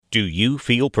Do you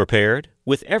feel prepared?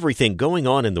 With everything going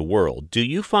on in the world, do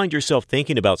you find yourself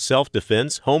thinking about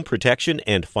self-defense, home protection,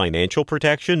 and financial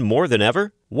protection more than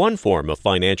ever? One form of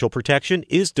financial protection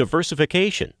is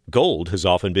diversification. Gold has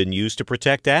often been used to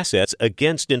protect assets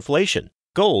against inflation.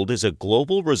 Gold is a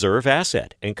global reserve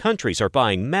asset, and countries are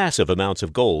buying massive amounts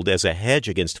of gold as a hedge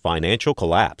against financial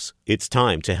collapse. It's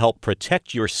time to help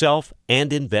protect yourself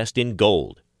and invest in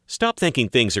gold. Stop thinking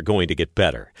things are going to get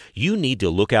better. You need to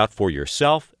look out for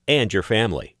yourself and your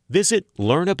family. Visit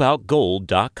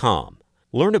learnaboutgold.com.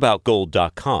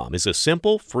 Learnaboutgold.com is a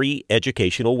simple, free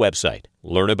educational website.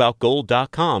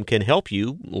 Learnaboutgold.com can help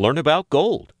you learn about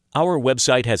gold. Our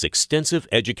website has extensive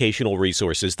educational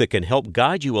resources that can help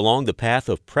guide you along the path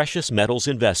of precious metals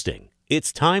investing.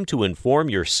 It's time to inform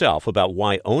yourself about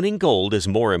why owning gold is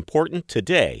more important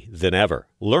today than ever.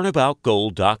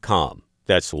 Learnaboutgold.com.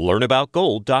 That's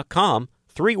learnaboutgold.com.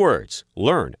 3 words.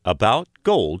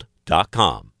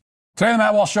 Learnaboutgold.com. Today on the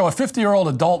Matt Walsh Show, a 50-year-old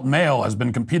adult male has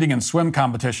been competing in swim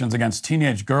competitions against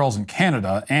teenage girls in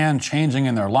Canada and changing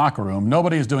in their locker room.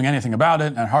 Nobody is doing anything about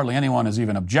it, and hardly anyone is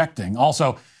even objecting.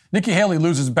 Also, Nikki Haley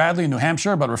loses badly in New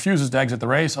Hampshire but refuses to exit the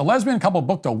race. A lesbian couple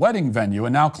booked a wedding venue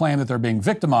and now claim that they're being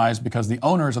victimized because the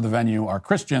owners of the venue are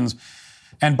Christians.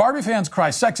 And Barbie fans cry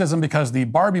sexism because the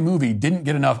Barbie movie didn't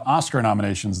get enough Oscar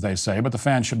nominations, they say, but the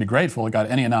fans should be grateful it got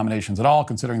any nominations at all,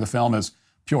 considering the film is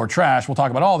pure trash. We'll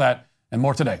talk about all that and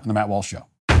more today on The Matt Walsh Show.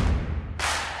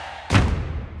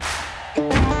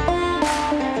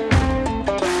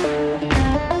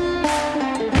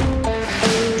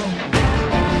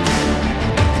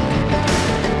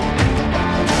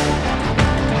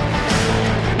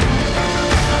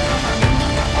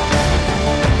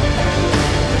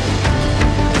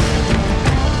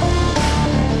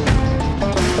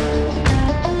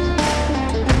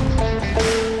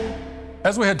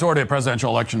 As we head toward a presidential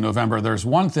election in November, there's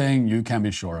one thing you can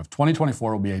be sure of.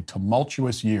 2024 will be a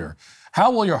tumultuous year.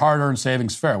 How will your hard-earned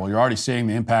savings fare? Well, you're already seeing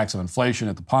the impacts of inflation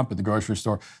at the pump, at the grocery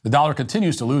store. The dollar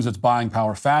continues to lose its buying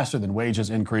power faster than wages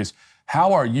increase.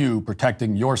 How are you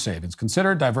protecting your savings?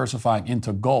 Consider diversifying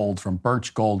into gold from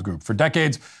Birch Gold Group. For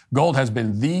decades, gold has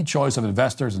been the choice of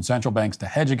investors and central banks to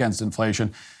hedge against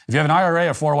inflation. If you have an IRA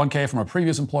or 401k from a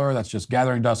previous employer that's just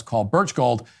gathering dust, call Birch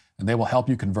Gold, and they will help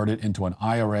you convert it into an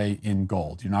IRA in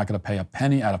gold. You're not going to pay a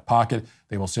penny out of pocket.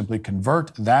 They will simply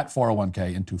convert that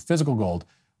 401k into physical gold,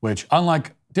 which,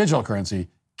 unlike digital currency,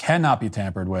 cannot be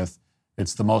tampered with.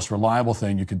 It's the most reliable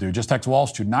thing you can do. Just text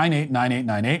Walsh to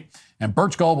 989898, and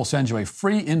Birch Gold will send you a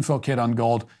free info kit on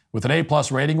gold with an A+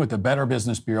 rating with the Better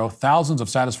Business Bureau, thousands of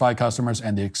satisfied customers,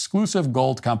 and the exclusive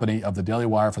gold company of the Daily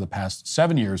Wire for the past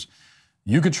 7 years.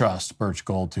 You could trust Birch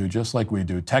Gold too, just like we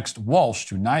do. Text Walsh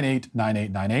to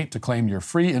 989898 to claim your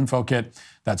free info kit.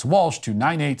 That's Walsh to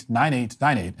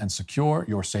 989898 and secure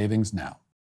your savings now.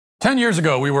 10 years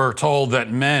ago, we were told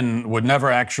that men would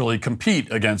never actually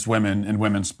compete against women in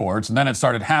women's sports. And then it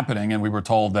started happening, and we were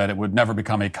told that it would never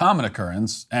become a common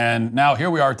occurrence. And now here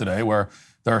we are today, where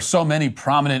there are so many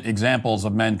prominent examples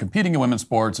of men competing in women's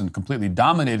sports and completely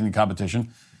dominating the competition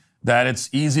that it's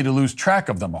easy to lose track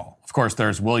of them all. Of course,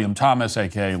 there's William Thomas,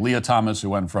 a.k.a. Leah Thomas, who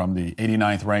went from the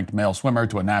 89th ranked male swimmer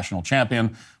to a national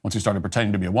champion once he started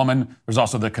pretending to be a woman. There's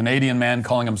also the Canadian man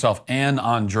calling himself Anne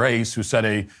Andres, who set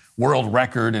a world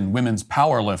record in women's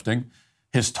powerlifting.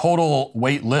 His total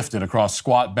weight lifted across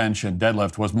squat, bench, and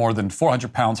deadlift was more than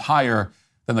 400 pounds higher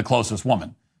than the closest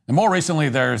woman. And more recently,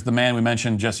 there's the man we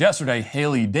mentioned just yesterday,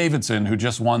 Haley Davidson, who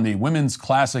just won the Women's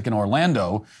Classic in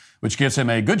Orlando, which gives him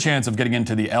a good chance of getting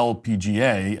into the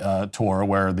LPGA tour,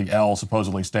 where the L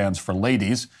supposedly stands for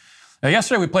ladies. Now,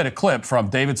 yesterday we played a clip from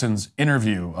Davidson's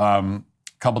interview a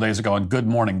couple days ago on Good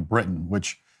Morning Britain,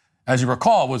 which, as you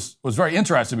recall, was very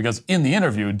interesting because in the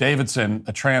interview, Davidson,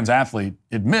 a trans athlete,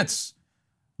 admits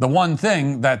the one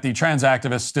thing that the trans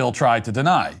activists still try to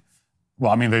deny.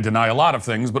 Well, I mean, they deny a lot of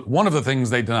things, but one of the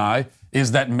things they deny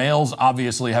is that males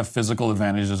obviously have physical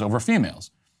advantages over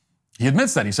females. He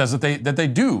admits that. He says that they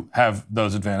do have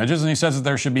those advantages, and he says that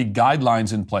there should be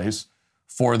guidelines in place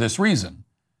for this reason.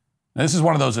 Now, this is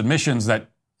one of those admissions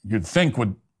that you'd think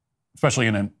would, especially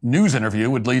in a news interview,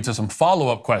 would lead to some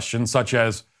follow-up questions, such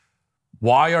as,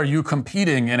 why are you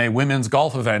competing in a women's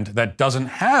golf event that doesn't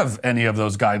have any of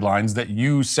those guidelines that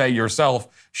you say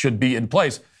yourself should be in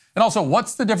place? And also,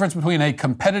 what's the difference between a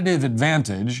competitive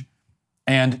advantage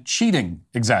and cheating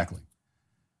exactly?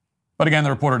 But again,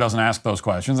 the reporter doesn't ask those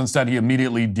questions. Instead, he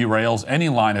immediately derails any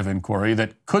line of inquiry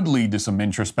that could lead to some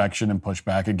introspection and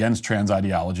pushback against trans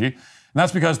ideology. And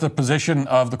that's because the position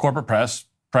of the corporate press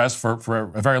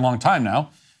for a very long time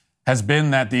now has been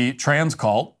that the trans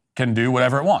cult can do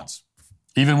whatever it wants,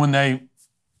 even when they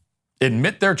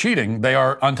admit they're cheating, they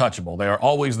are untouchable. They are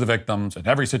always the victims in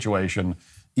every situation.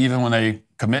 Even when they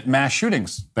commit mass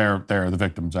shootings, they're the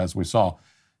victims, as we saw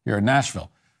here in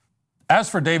Nashville. As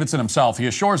for Davidson himself, he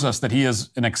assures us that he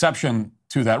is an exception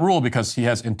to that rule because he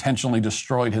has intentionally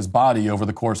destroyed his body over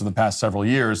the course of the past several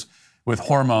years with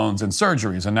hormones and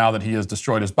surgeries. And now that he has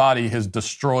destroyed his body, his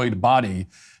destroyed body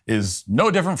is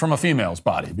no different from a female's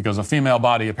body, because a female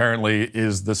body apparently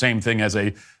is the same thing as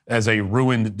a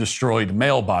ruined, destroyed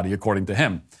male body, according to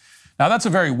him. Now, that's a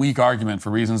very weak argument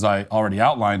for reasons I already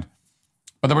outlined.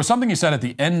 But there was something he said at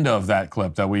the end of that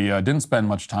clip that we didn't spend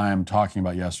much time talking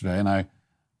about yesterday, and I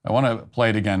want to play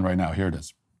it again right now. Here it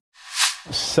is.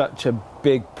 Such a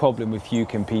big problem with you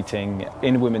competing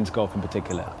in women's golf in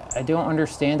particular. I don't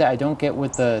understand it. I don't get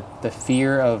what the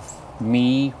fear of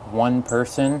me, one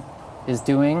person, is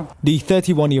doing. The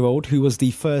 31-year-old, who was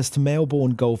the first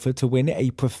male-born golfer to win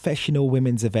a professional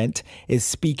women's event, is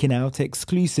speaking out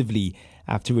exclusively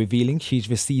after revealing she's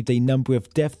received a number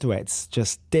of death threats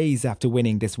just days after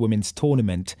winning this women's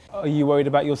tournament. Are you worried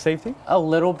about your safety? A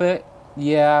little bit,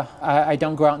 yeah. I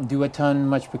don't go out and do a ton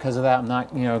much because of that. I'm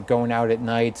not, going out at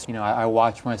nights. I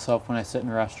watch myself when I sit in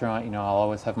a restaurant. I'll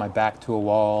always have my back to a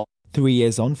wall. 3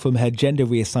 years on from her gender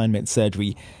reassignment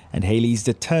surgery, and Hailey's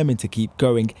determined to keep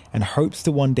going and hopes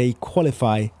to one day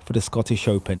qualify for the Scottish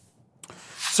Open.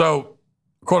 So,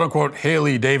 quote-unquote,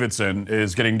 Hailey Davidson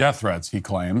is getting death threats, he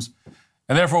claims,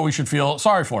 and therefore we should feel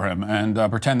sorry for him and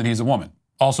pretend that he's a woman.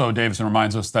 Also, Davidson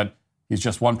reminds us that he's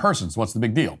just one person, so what's the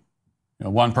big deal?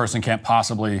 One person can't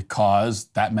possibly cause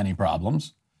that many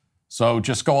problems, so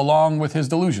just go along with his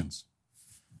delusions.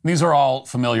 These are all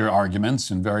familiar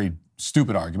arguments and very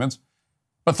stupid arguments,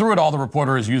 but through it all, the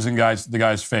reporter is using the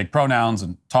guy's fake pronouns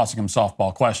and tossing him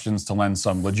softball questions to lend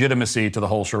some legitimacy to the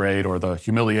whole charade or the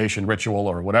humiliation ritual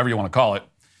or whatever you want to call it.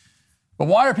 But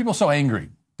why are people so angry?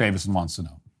 Davidson wants to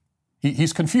know.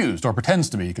 He's confused, or pretends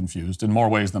to be confused, in more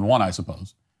ways than one, I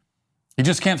suppose. He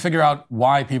just can't figure out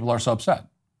why people are so upset.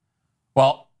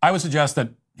 Well, I would suggest that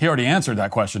he already answered that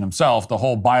question himself. The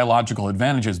whole biological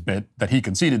advantages bit that he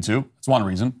conceded to, it's one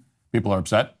reason people are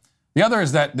upset. The other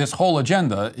is that this whole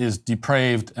agenda is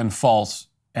depraved and false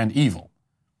and evil.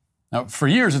 Now, for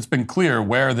years, it's been clear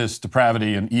where this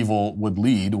depravity and evil would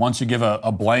lead. Once you give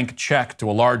a blank check to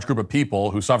a large group of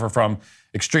people who suffer from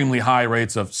extremely high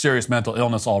rates of serious mental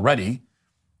illness already,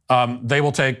 they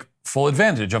will take full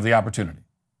advantage of the opportunity.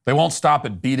 They won't stop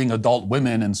at beating adult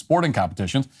women in sporting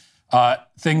competitions.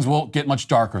 Things will get much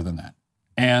darker than that.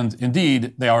 And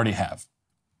indeed, they already have.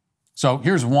 So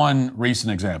here's one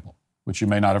recent example, which you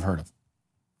may not have heard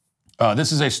of.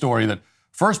 This is a story that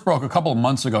first broke a couple of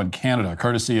months ago in Canada,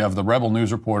 courtesy of the Rebel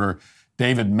News reporter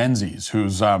David Menzies,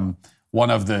 who's one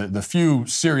of the few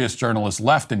serious journalists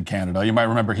left in Canada. You might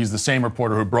remember he's the same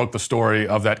reporter who broke the story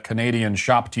of that Canadian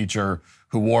shop teacher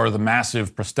who wore the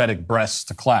massive prosthetic breasts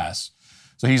to class.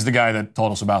 So he's the guy that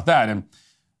told us about that. And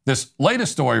this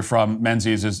latest story from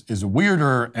Menzies is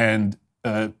weirder and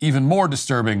even more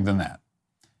disturbing than that.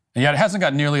 And yet it hasn't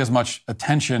got nearly as much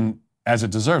attention as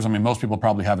it deserves. I mean, most people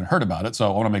probably haven't heard about it, so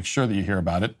I want to make sure that you hear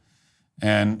about it.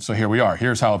 And so here we are.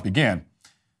 Here's how it began.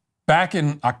 Back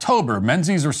in October,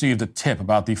 Menzies received a tip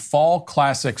about the Fall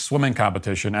Classic swimming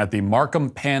competition at the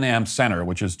Markham Pan Am Center,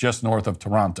 which is just north of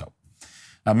Toronto.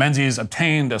 Now, Menzies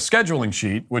obtained a scheduling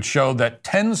sheet which showed that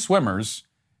 10 swimmers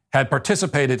had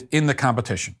participated in the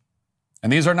competition.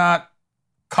 And these are not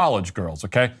college girls,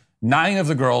 okay? 9 of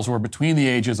the girls were between the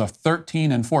ages of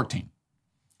 13 and 14.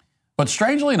 But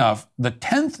strangely enough, the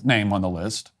 10th name on the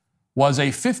list was a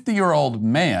 50-year-old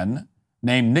man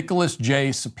named Nicholas J.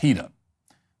 Cepeda.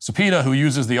 Cepeda, who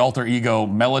uses the alter ego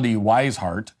Melody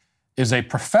Weishart, is a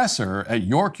professor at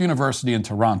York University in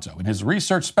Toronto. And his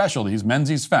research specialties,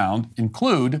 Menzies found,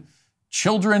 include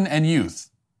children and youth.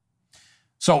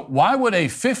 So why would a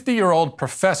 50-year-old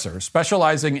professor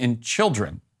specializing in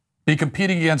children be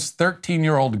competing against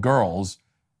 13-year-old girls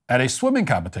at a swimming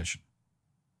competition?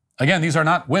 Again, these are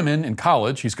not women in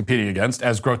college he's competing against,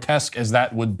 as grotesque as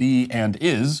that would be and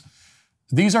is.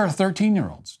 These are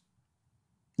 13-year-olds.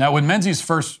 Now, when Menzies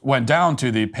first went down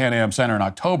to the Pan Am Center in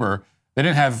October, they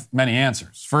didn't have many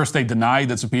answers. First, they denied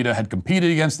that Cepeda had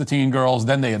competed against the teen girls.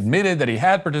 Then they admitted that he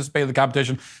had participated in the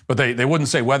competition, but they wouldn't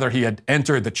say whether he had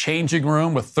entered the changing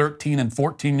room with 13 and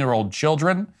 14-year-old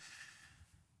children.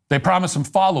 They promised some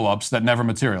follow-ups that never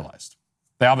materialized.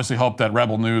 They obviously hoped that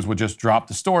Rebel News would just drop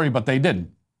the story, but they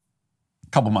didn't. A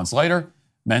couple months later,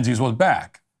 Menzies was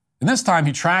back. And this time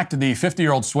he tracked the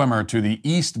 50-year-old swimmer to the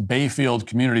East Bayfield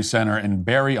Community Center in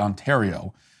Barrie,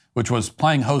 Ontario, which was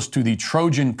playing host to the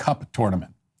Trojan Cup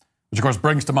tournament, which of course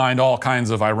brings to mind all kinds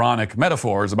of ironic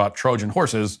metaphors about Trojan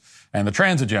horses and the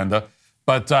trans agenda.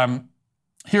 But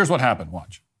Here's what happened.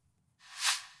 Watch.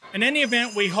 In any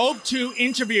event, we hope to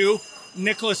interview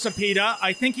Nicholas Cepeda.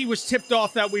 I think he was tipped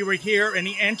off that we were here, and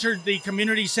he entered the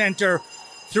community center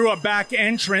through a back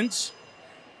entrance.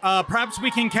 Perhaps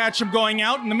we can catch him going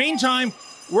out. In the meantime,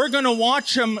 we're going to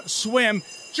watch him swim.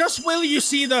 Just will you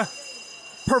see the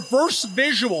perverse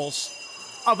visuals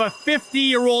of a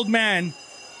 50-year-old man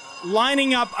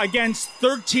lining up against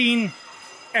 13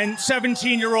 and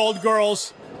 17-year-old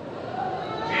girls.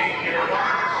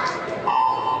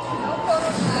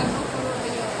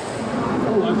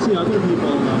 Oh, I've seen other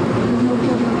people.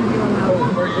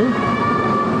 Where are you?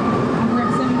 I'm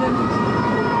Representative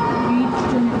Beach,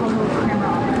 Junior Photo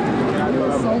Camera.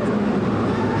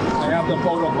 I have the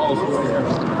photo poster right here.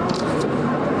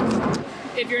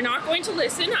 If you're not going to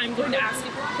listen, I'm going to ask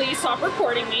you, please stop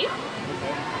recording me.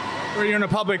 We're in a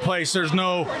public place. There's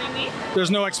no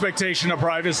expectation of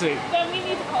privacy. Then we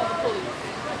need to call the police.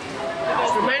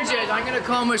 Mr. Menzies, I'm going to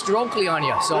call Mr. Oakley on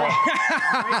you. So,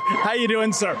 how you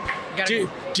doing, sir? Do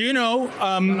you know?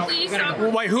 Please stop.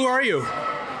 Wait, who are you?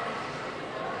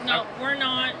 No, we're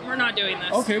not. We're not doing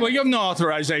this. Okay, well, you have no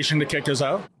authorization to kick us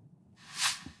out.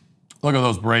 Look at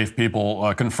those brave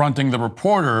people confronting the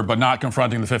reporter, but not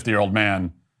confronting the 50-year-old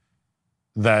man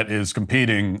that is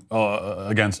competing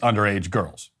against underage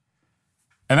girls.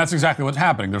 And that's exactly what's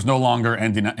happening. There's no longer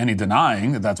any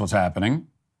denying that that's what's happening.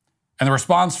 And the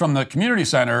response from the community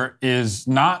center is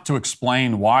not to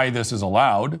explain why this is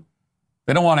allowed.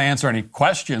 They don't want to answer any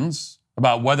questions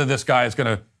about whether this guy is going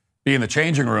to be in the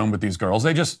changing room with these girls.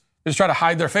 They just try to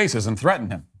hide their faces and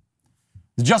threaten him.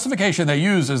 The justification they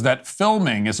use is that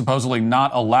filming is supposedly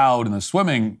not allowed in the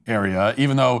swimming area,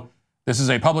 even though this is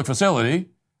a public facility,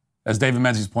 as David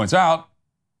Menzies points out,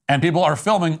 and people are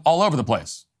filming all over the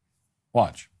place.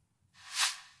 Watch.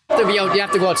 you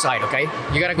have to go outside, okay?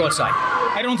 You got to go outside.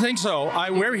 I don't think so.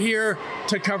 We're here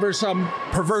to cover some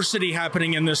perversity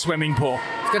happening in this swimming pool.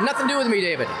 It's got nothing to do with me,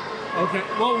 David. Okay.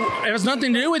 Well, it has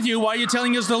nothing to do with you. Why are you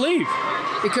telling us to leave?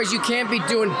 Because you can't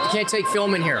take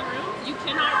film in here. You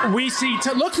cannot. We see.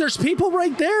 Look, there's people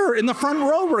right there in the front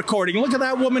row recording. Look at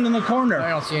that woman in the corner. I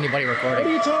don't see anybody recording.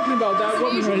 What are you talking about? That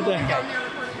woman right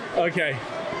there. Okay.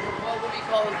 Well, we'll be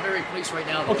calling the Barrie Police right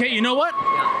now. Okay, you know what?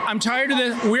 I'm tired of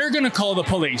this. We're going to call the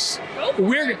police.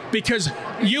 Because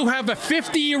you have a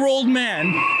 50-year-old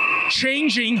man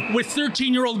changing with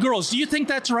 13-year-old girls. Do you think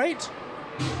that's right?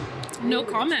 No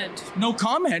comment. No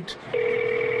comment?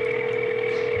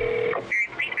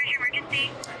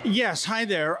 Yes, hi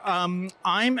there.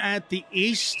 I'm at the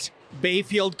East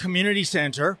Bayfield Community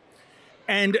Center,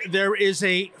 and there is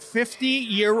a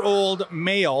 50-year-old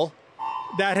male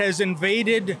that has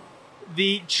invaded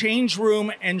the change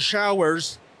room and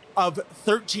showers of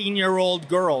 13-year-old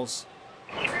girls.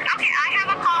 Okay, I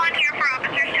have a call in here for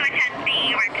officers to attend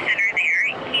the rec center there.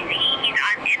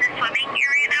 He's in the swimming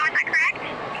area now, is that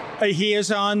correct? He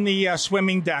is on the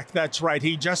swimming deck, that's right.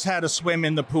 He just had a swim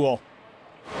in the pool.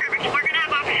 Perfect. We're going to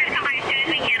have officers come by as soon as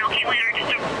we can, okay? We are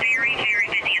just very, very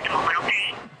busy at the moment,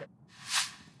 okay?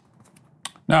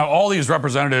 Now, all these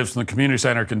representatives from the community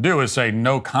center can do is say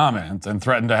no comment and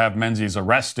threaten to have Menzies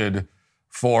arrested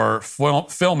for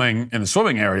filming in the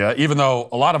swimming area, even though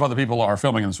a lot of other people are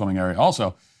filming in the swimming area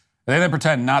also. They then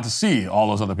pretend not to see all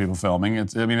those other people filming.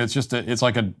 It's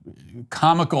like a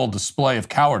comical display of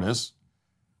cowardice,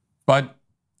 but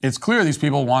it's clear these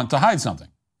people want to hide something.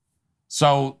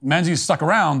 So Menzies stuck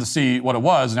around to see what it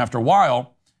was, and after a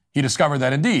while, he discovered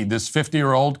that indeed this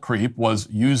 50-year-old creep was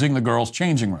using the girls'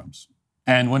 changing rooms.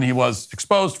 And when he was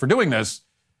exposed for doing this,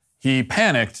 he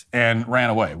panicked and ran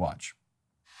away. Watch.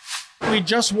 We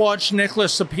just watched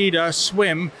Nicholas Cepeda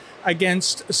swim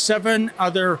against 7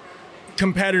 other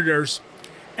competitors.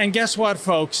 And guess what,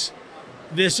 folks?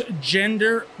 This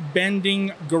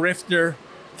gender-bending grifter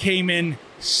came in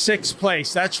 6th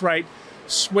place. That's right.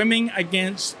 Swimming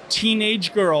against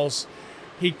teenage girls.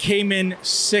 He came in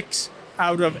 6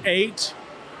 out of 8.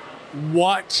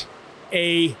 What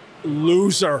a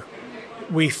loser.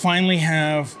 We finally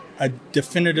have a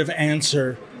definitive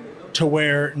answer to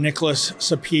where Nicholas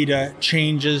Cepeda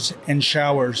changes and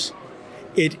showers.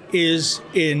 It is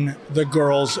in the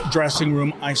girls' dressing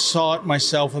room. I saw it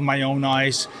myself with my own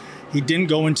eyes. He didn't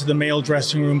go into the male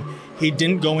dressing room. He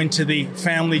didn't go into the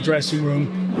family dressing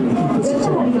room.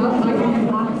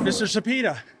 Mr.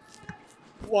 Cepeda,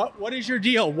 what is your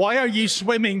deal? Why are you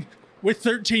swimming with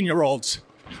 13-year-olds?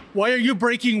 Why are you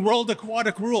breaking World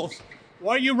Aquatic rules?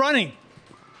 Why are you running?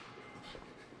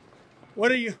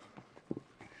 What are you...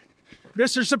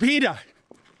 Mr. Cepeda,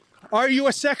 are you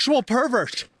a sexual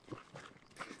pervert?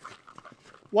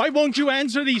 Why won't you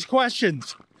answer these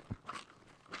questions?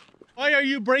 Why are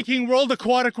you breaking World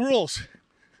Aquatic rules?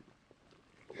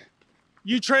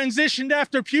 You transitioned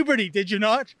after puberty, did you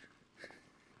not?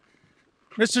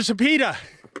 Mr. Cepeda,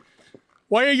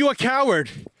 why are you a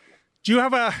coward? Do you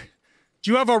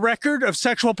have a record of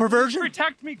sexual perversion?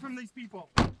 Protect me from these people.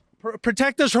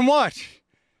 Protect us from what?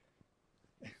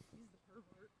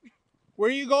 Where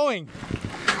are you going?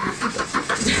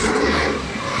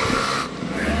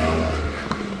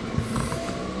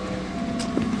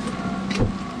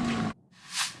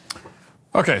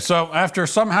 Okay, so after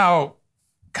somehow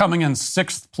coming in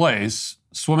 6th place,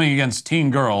 swimming against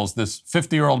teen girls, this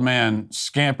 50-year-old man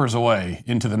scampers away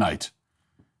into the night.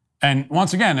 And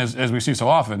once again, as we see so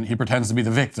often, he pretends to be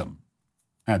the victim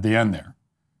at the end there.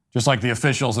 Just like the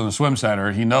officials in the swim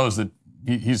center, he knows that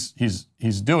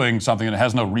he's doing something that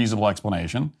has no reasonable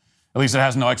explanation. At least it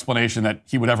has no explanation that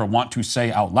he would ever want to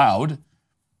say out loud.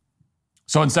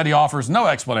 So instead he offers no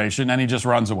explanation and he just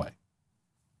runs away.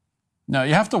 Now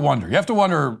you have to wonder. You have to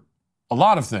wonder a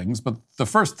lot of things, but the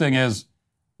first thing is,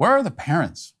 where are the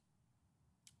parents?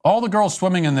 All the girls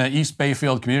swimming in the East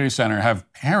Bayfield Community Center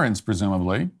have parents,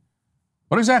 presumably.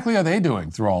 What exactly are they doing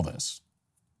through all this?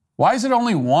 Why is it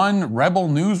only one Rebel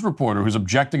News reporter who's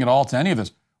objecting at all to any of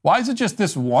this? Why is it just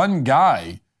this one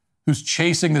guy who's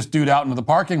chasing this dude out into the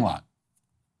parking lot?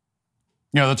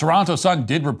 You know, the Toronto Sun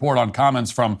did report on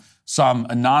comments from some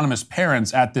anonymous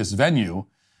parents at this venue.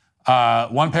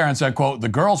 One parent said, quote, "The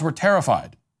girls were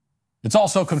terrified. It's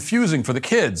also confusing for the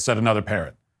kids," said another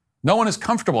parent. "No one is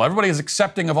comfortable. Everybody is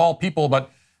accepting of all people,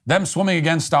 but them swimming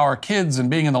against our kids and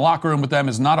being in the locker room with them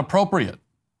is not appropriate,"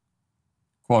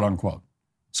 quote unquote.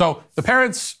 So the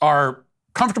parents are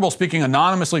comfortable speaking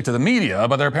anonymously to the media,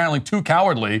 but they're apparently too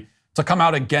cowardly to come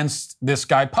out against this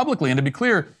guy publicly. And to be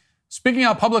clear, speaking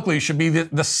out publicly should be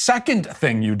the second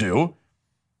thing you do.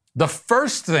 The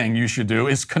first thing you should do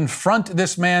is confront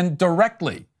this man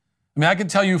directly. I mean, I can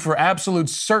tell you for absolute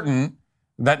certain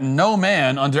that no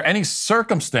man under any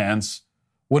circumstance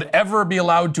would ever be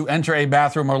allowed to enter a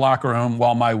bathroom or locker room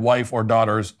while my wife or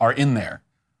daughters are in there.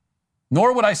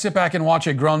 Nor would I sit back and watch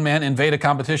a grown man invade a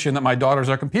competition that my daughters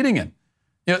are competing in.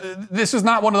 You know, this is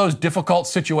not one of those difficult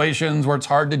situations where it's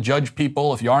hard to judge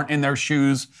people if you aren't in their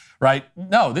shoes, right?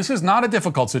 No, this is not a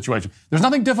difficult situation. There's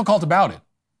nothing difficult about it.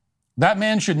 That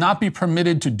man should not be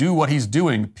permitted to do what he's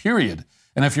doing, period.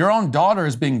 And if your own daughter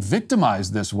is being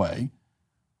victimized this way,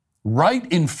 right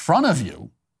in front of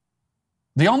you,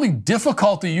 the only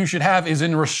difficulty you should have is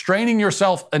in restraining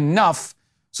yourself enough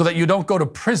so that you don't go to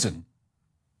prison.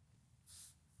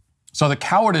 So the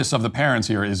cowardice of the parents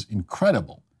here is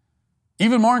incredible.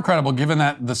 Even more incredible given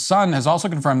that the Sun has also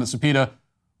confirmed that Cepeda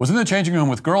was in the changing room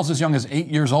with girls as young as 8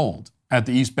 years old at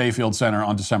the East Bayfield Center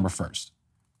on December 1st.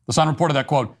 The Sun reported that,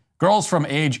 quote, "Girls from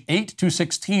age 8 to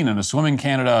 16 in a Swimming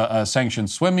Canada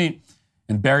sanctioned swim meet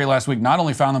in Barrie last week not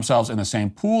only found themselves in the same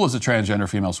pool as a transgender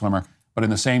female swimmer, but in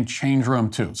the same change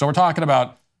room too." So we're talking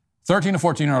about 13 to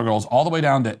 14-year-old girls all the way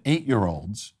down to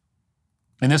 8-year-olds.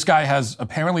 And this guy has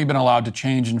apparently been allowed to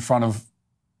change in front of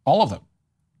all of them.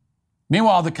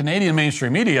 Meanwhile, the Canadian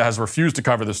mainstream media has refused to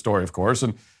cover this story, of course.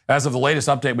 And as of the latest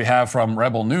update we have from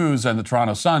Rebel News and the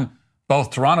Toronto Sun,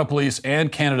 both Toronto Police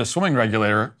and Canada's swimming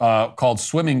regulator, called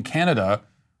Swimming Canada,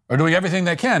 are doing everything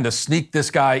they can to sneak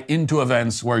this guy into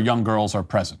events where young girls are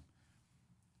present.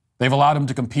 They've allowed him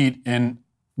to compete in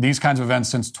these kinds of events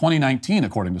since 2019,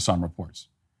 according to some reports.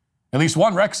 At least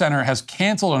one rec center has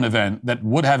canceled an event that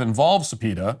would have involved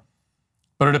Cepeda,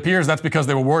 but it appears that's because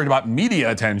they were worried about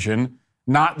media attention,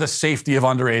 not the safety of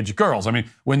underage girls. I mean,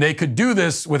 when they could do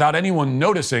this without anyone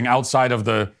noticing outside of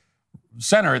the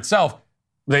center itself,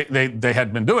 they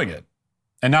had been doing it.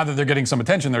 And now that they're getting some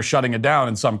attention, they're shutting it down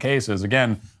in some cases,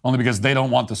 again, only because they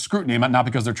don't want the scrutiny, not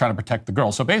because they're trying to protect the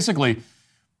girls. So basically,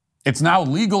 it's now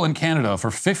legal in Canada for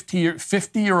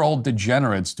 50-year-old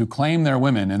degenerates to claim they're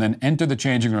women and then enter the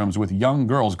changing rooms with young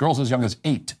girls as young as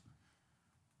 8.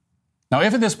 Now,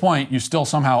 if at this point you still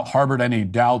somehow harbored any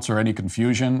doubts or any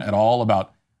confusion at all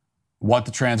about what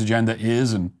the trans agenda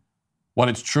is and what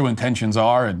its true intentions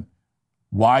are and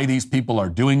why these people are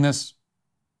doing this,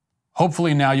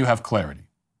 hopefully now you have clarity.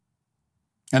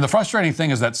 And the frustrating thing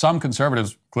is that some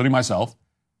conservatives, including myself,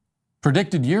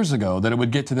 predicted years ago that it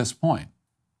would get to this point.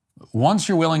 Once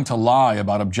you're willing to lie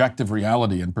about objective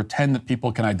reality and pretend that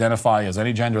people can identify as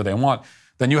any gender they want,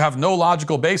 then you have no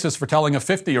logical basis for telling a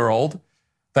 50-year-old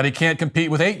that he can't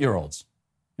compete with 8-year-olds.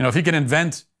 You know, if he can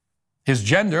invent his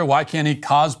gender, why can't he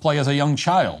cosplay as a young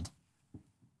child?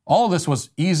 All of this was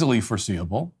easily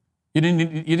foreseeable. You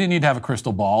didn't need to have a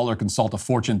crystal ball or consult a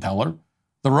fortune teller.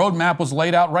 The roadmap was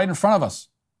laid out right in front of us.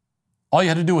 All you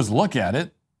had to do was look at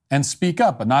it and speak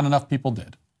up, but not enough people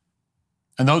did.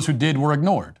 And those who did were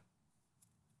ignored.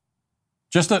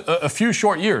 Just a few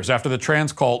short years after the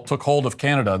trans cult took hold of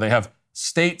Canada, they have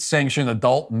state-sanctioned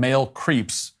adult male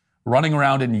creeps running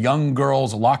around in young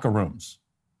girls' locker rooms.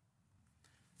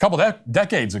 A couple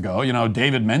decades ago,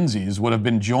 David Menzies would have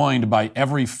been joined by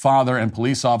every father and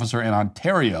police officer in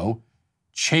Ontario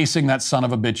chasing that son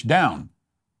of a bitch down.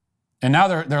 And now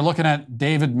they're looking at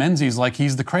David Menzies like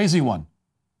he's the crazy one.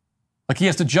 Like he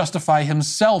has to justify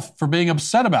himself for being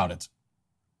upset about it.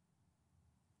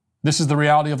 This is the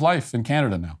reality of life in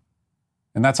Canada now.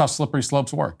 And that's how slippery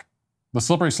slopes work. The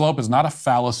slippery slope is not a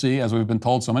fallacy, as we've been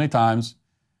told so many times.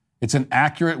 It's an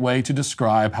accurate way to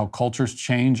describe how cultures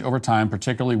change over time,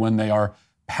 particularly when they are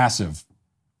passive.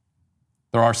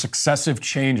 There are successive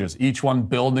changes, each one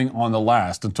building on the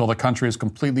last until the country is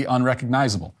completely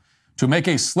unrecognizable. To make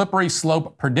a slippery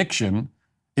slope prediction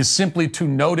is simply to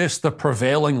notice the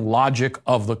prevailing logic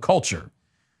of the culture.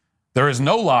 There is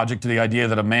no logic to the idea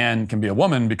that a man can be a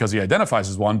woman because he identifies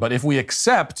as one, but if we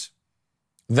accept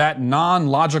that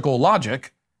non-logical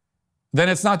logic, then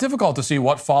it's not difficult to see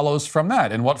what follows from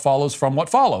that and what follows from what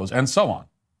follows, and so on.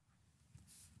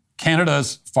 Canada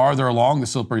is farther along the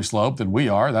slippery slope than we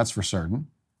are, that's for certain.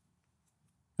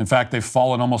 In fact, they've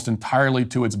fallen almost entirely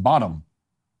to its bottom.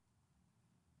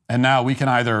 And now we can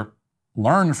either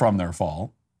learn from their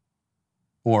fall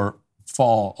or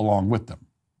fall along with them.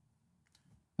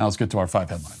 Now let's get to our 5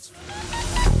 headlines.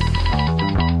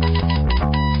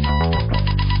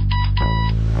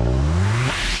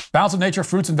 Balance of Nature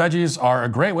fruits and veggies are a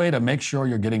great way to make sure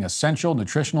you're getting essential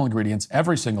nutritional ingredients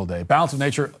every single day. Balance of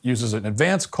Nature uses an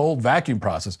advanced cold vacuum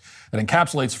process that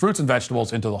encapsulates fruits and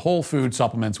vegetables into the whole food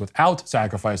supplements without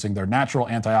sacrificing their natural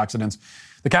antioxidants.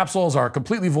 The capsules are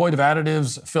completely void of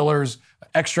additives, fillers,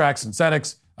 extracts,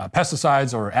 synthetics,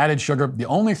 pesticides, or added sugar. The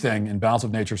only thing in Balance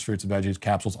of Nature's fruits and veggies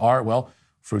capsules are, well,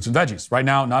 fruits and veggies. Right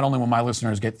now, not only will my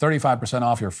listeners get 35%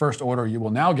 off your first order, you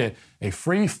will now get a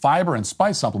free fiber and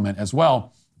spice supplement as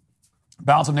well.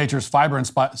 Balance of Nature's Fiber and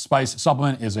Spice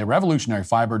Supplement is a revolutionary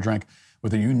fiber drink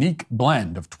with a unique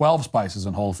blend of 12 spices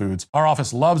and whole foods. Our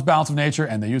office loves Balance of Nature,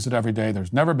 and they use it every day.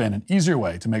 There's never been an easier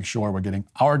way to make sure we're getting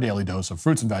our daily dose of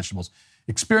fruits and vegetables.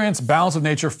 Experience Balance of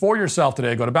Nature for yourself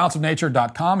today. Go to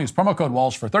balanceofnature.com. Use promo code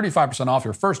Walsh for 35% off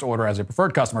your first order as a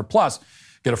preferred customer. Plus,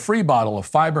 get a free bottle of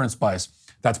fiber and spice.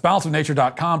 That's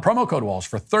balanceofnature.com. Promo code Walsh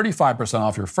for 35%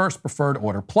 off your first preferred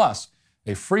order. Plus,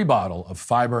 a free bottle of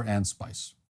fiber and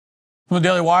spice. From the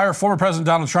Daily Wire, former President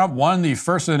Donald Trump won the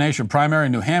First of the Nation primary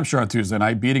in New Hampshire on Tuesday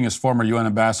night, beating his former UN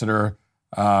ambassador,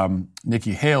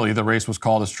 Nikki Haley. The race was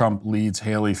called as Trump leads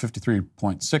Haley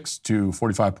 53.6 to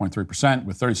 45.3%,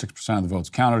 with 36% of the votes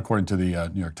counted, according to the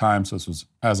New York Times. So this was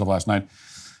as of last night.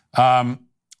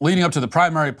 Leading up to the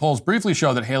primary, polls briefly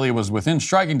showed that Haley was within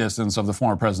striking distance of the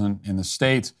former president in the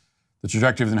state. The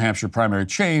trajectory of the New Hampshire primary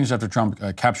changed after Trump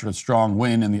captured a strong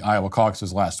win in the Iowa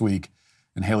caucuses last week,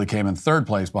 and Haley came in third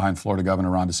place behind Florida Governor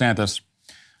Ron DeSantis.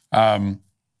 Now,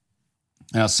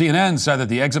 CNN said that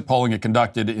the exit polling it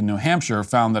conducted in New Hampshire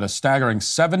found that a staggering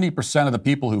 70% of the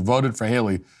people who voted for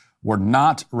Haley were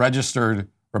not registered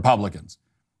Republicans.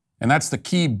 And that's the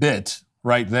key bit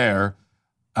right there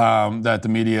that the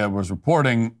media was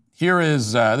reporting. Here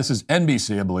is, this is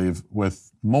NBC, I believe,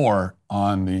 with more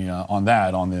on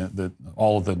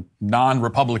all of the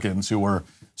non-Republicans who were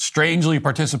strangely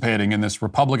participating in this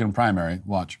Republican primary.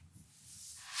 Watch.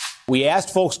 We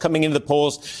asked folks coming into the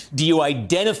polls, do you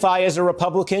identify as a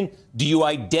Republican? Do you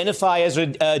identify as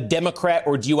a Democrat?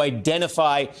 Or do you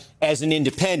identify as an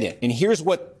independent? And here's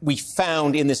what we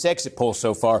found in this exit poll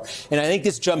so far. And I think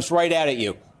this jumps right out at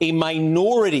you. A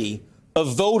minority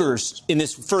of voters in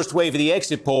this first wave of the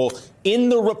exit poll in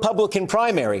the Republican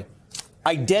primary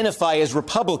identify as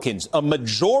Republicans. A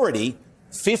majority,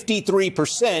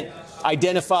 53%,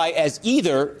 identify as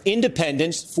either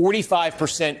independents,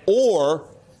 45%, or,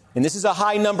 and this is a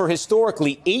high number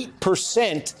historically,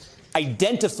 8%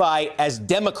 identify as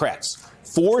Democrats.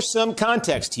 For some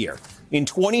context here, in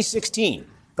 2016,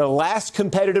 the last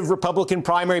competitive Republican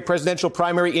presidential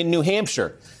primary in New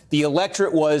Hampshire, the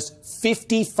electorate was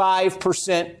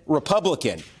 55%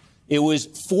 Republican. It was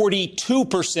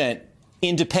 42%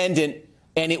 independent,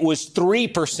 and it was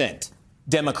 3%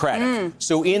 Democratic.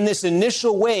 So in this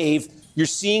initial wave, you're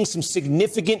seeing some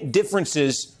significant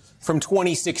differences from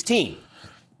 2016.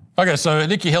 Okay, so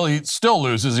Nikki Haley still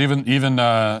loses, even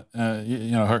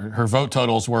her vote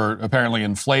totals were apparently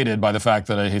inflated by the fact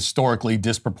that a historically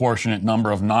disproportionate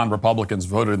number of non-Republicans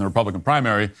voted in the Republican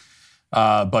primary,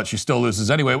 but she still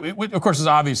loses anyway. Of course, it's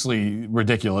obviously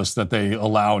ridiculous that they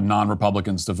allow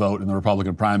non-Republicans to vote in the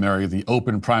Republican primary. The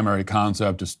open primary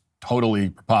concept is totally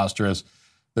preposterous.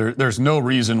 There's no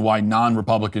reason why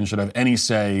non-Republicans should have any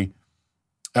say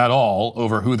at all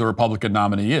over who the Republican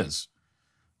nominee is.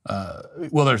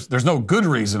 Well, there's no good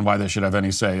reason why they should have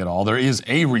any say at all. There is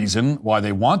a reason why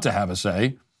they want to have a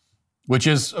say, which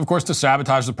is, of course, to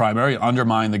sabotage the primary,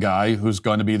 undermine the guy who's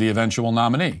going to be the eventual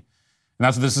nominee. And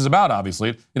that's what this is about,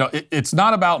 obviously. It's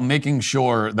not about making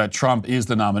sure that Trump is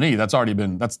the nominee. That's already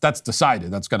been, that's decided.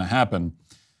 That's going to happen.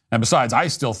 And besides, I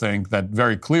still think that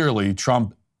very clearly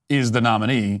Trump is the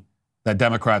nominee that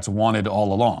Democrats wanted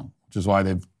all along, which is why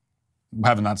they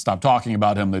have not stopped talking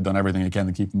about him. They've done everything they can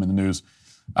to keep him in the news.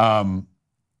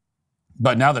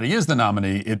 But now that he is the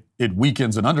nominee, it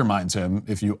weakens and undermines him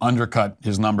if you undercut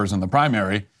his numbers in the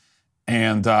primary.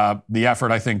 And the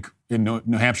effort, I think, in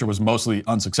New Hampshire was mostly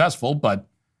unsuccessful, but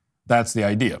that's the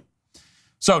idea.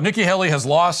 So Nikki Haley has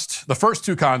lost the first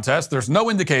two contests. There's no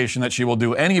indication that she will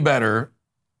do any better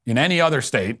in any other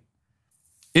state.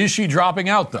 Is she dropping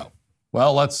out, though?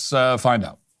 Well, let's find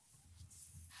out.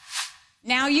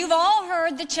 Now, you've all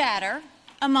heard the chatter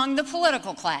among the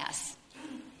political class.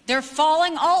 They're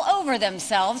falling all over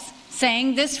themselves,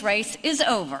 saying this race is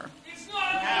over.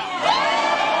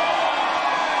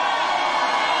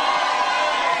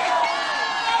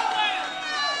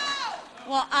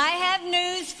 Well, I have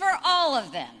news for all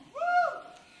of them.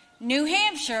 New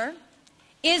Hampshire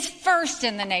is first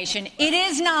in the nation. It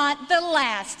is not the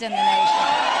last in the nation.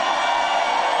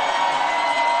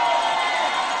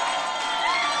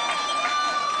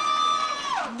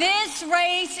 This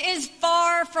race is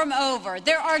far from over.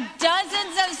 There are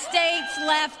dozens of states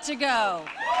left to go.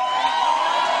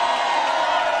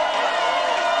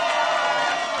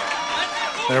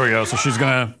 There we go. So she's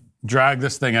going to drag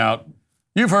this thing out.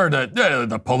 You've heard that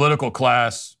the political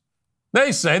class,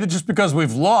 they say that just because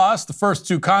we've lost the first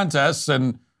two contests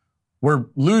and we're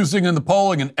losing in the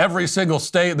polling in every single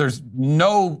state, there's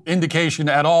no indication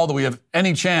at all that we have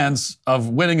any chance of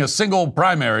winning a single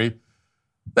primary.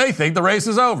 They think the race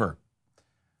is over.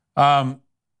 So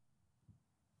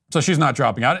she's not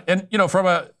dropping out. And, from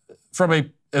a,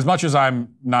 as much as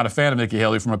I'm not a fan of Nikki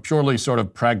Haley, from a purely sort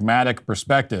of pragmatic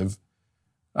perspective,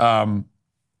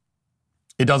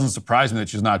 it doesn't surprise me that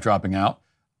she's not dropping out.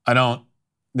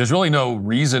 There's really no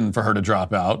reason for her to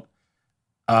drop out.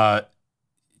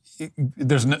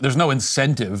 There's no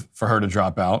incentive for her to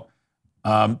drop out.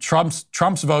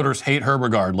 Trump's voters hate her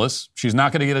regardless. She's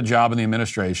not going to get a job in the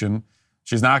administration.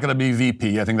 She's not going to be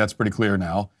VP. I think that's pretty clear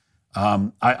now.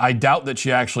 I doubt that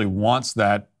she actually wants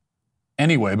that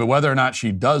anyway, but whether or not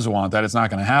she does want that, it's not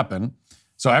going to happen.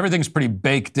 So everything's pretty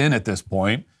baked in at this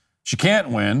point. She can't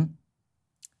win.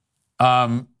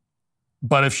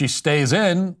 But if she stays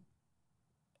in,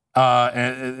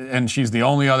 and she's the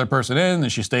only other person in,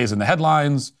 and she stays in the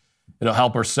headlines, it'll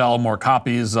help her sell more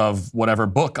copies of whatever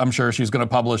book I'm sure she's going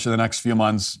to publish in the next few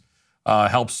months,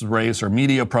 helps raise her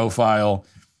media profile.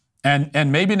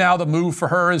 And maybe now the move for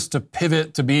her is to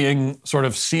pivot to being sort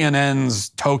of CNN's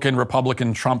token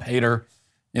Republican Trump hater.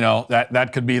 That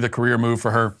could be the career move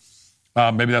for her.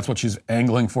 Maybe that's what she's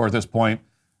angling for at this point.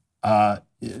 Her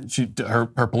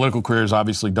political career is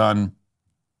obviously done.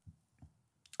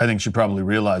 I think she probably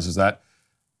realizes that.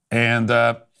 And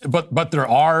but there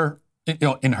are,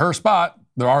 in her spot,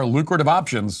 there are lucrative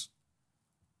options.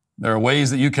 There are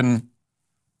ways that you can,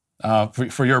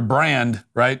 for your brand,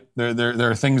 right?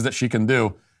 There are things that she can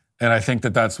do, and I think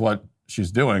that that's what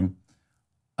she's doing.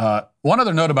 One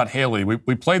other note about Haley.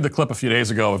 We played the clip a few days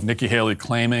ago of Nikki Haley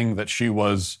claiming that she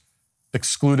was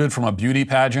excluded from a beauty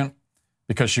pageant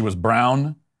because she was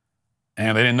brown,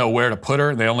 and they didn't know where to put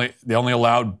her. They only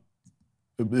allowed,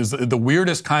 is the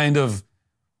weirdest kind of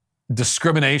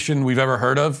discrimination we've ever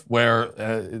heard of, where,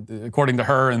 according to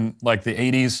her, in like the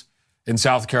 80s in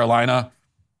South Carolina,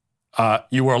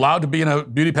 you were allowed to be in a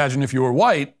beauty pageant if you were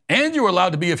white, and you were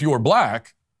allowed to be if you were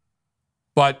black,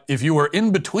 but if you were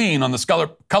in between on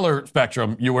the color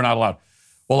spectrum, you were not allowed.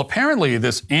 Well, apparently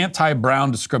this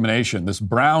anti-brown discrimination, this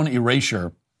brown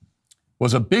erasure,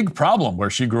 was a big problem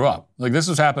where she grew up. Like, this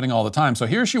was happening all the time. So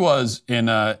here she was in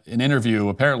an interview,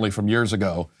 apparently from years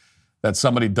ago, that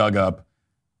somebody dug up,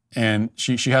 and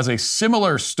she has a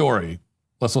similar story.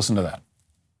 Let's listen to that.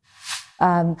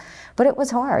 But it was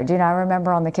hard. I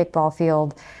remember on the kickball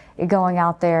field going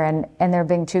out there and there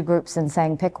being two groups and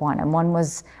saying, pick one. And one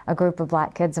was a group of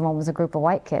black kids and one was a group of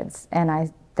white kids.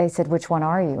 And they said, which one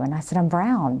are you? And I said, I'm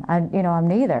brown. I'm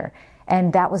neither.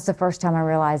 And that was the first time I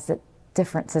realized that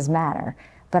differences matter.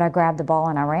 But I grabbed the ball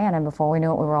and I ran, and before we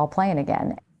knew it, we were all playing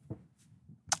again.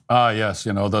 Yes,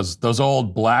 those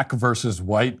old black versus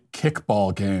white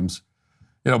kickball games.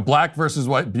 Black versus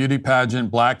white beauty pageant,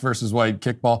 black versus white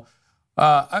kickball.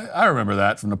 I remember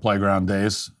that from the playground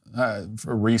days.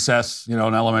 For recess, in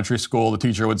elementary school, the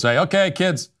teacher would say, okay,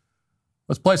 kids,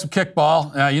 Let's play some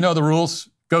kickball. You know the rules.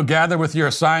 Go gather with your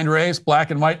assigned race,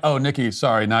 black and white. Oh, Nikki,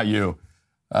 sorry, not you.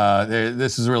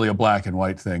 This is really a black and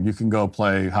white thing. You can go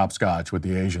play hopscotch with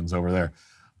the Asians over there.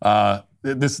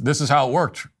 This is how it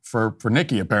worked for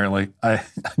Nikki, apparently.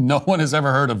 No one has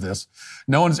ever heard of this.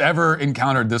 No one's ever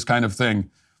encountered this kind of thing.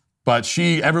 But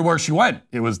everywhere she went,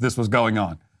 this was going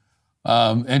on.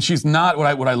 And she's not,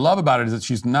 what I love about it is that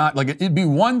she's not, like, it'd be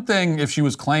one thing if she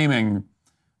was claiming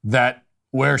that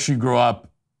where she grew up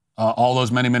all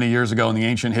those many, many years ago in the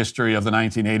ancient history of the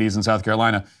 1980s in South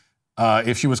Carolina,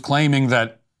 if she was claiming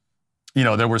that,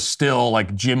 there was still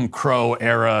like Jim Crow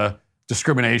era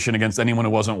discrimination against anyone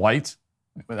who wasn't white.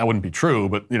 That wouldn't be true,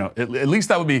 but at least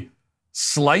that would be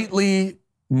slightly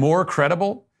more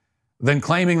credible than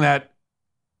claiming that,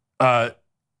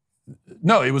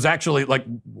 no, it was actually like,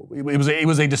 it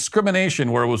was a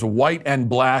discrimination where it was white and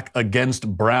black against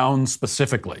brown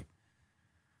specifically.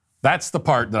 That's the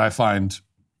part that I find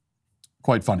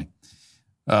quite funny,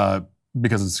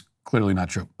 because it's clearly not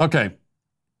true. Okay.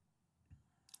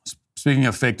 Speaking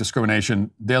of fake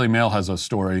discrimination, Daily Mail has a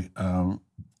story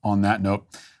on that note.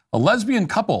 A lesbian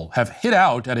couple have hit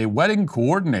out at a wedding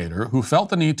coordinator who felt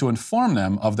the need to inform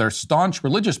them of their staunch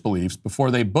religious beliefs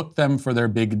before they booked them for their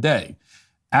big day.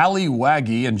 Allie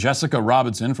Waggy and Jessica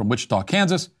Robinson from Wichita,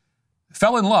 Kansas,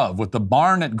 fell in love with the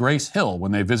barn at Grace Hill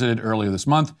when they visited earlier this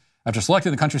month. After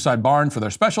selecting the Countryside Barn for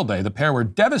their special day, the pair were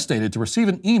devastated to receive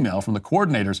an email from the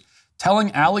coordinators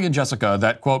telling Allie and Jessica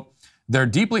that, quote, their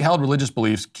deeply held religious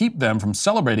beliefs keep them from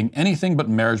celebrating anything but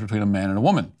marriage between a man and a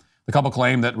woman. The couple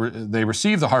claimed that they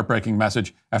received the heartbreaking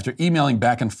message after emailing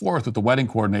back and forth with the wedding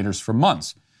coordinators for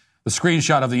months. The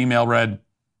screenshot of the email read,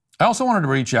 I also wanted to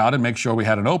reach out and make sure we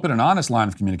had an open and honest line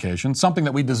of communication, something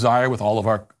that we desire with all of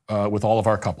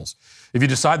our couples. If you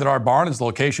decide that our barn is the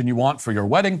location you want for your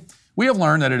wedding, we have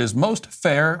learned that it is most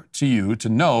fair to you to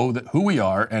know that who we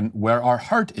are and where our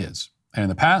heart is. And in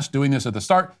the past, doing this at the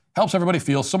start helps everybody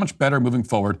feel so much better moving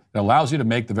forward. It allows you to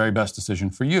make the very best decision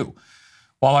for you.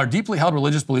 While our deeply held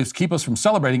religious beliefs keep us from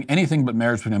celebrating anything but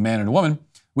marriage between a man and a woman,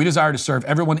 we desire to serve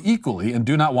everyone equally and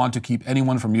do not want to keep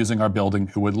anyone from using our building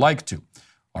who would like to.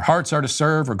 Our hearts are to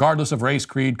serve regardless of race,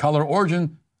 creed, color,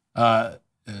 origin,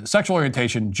 sexual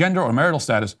orientation, gender, or marital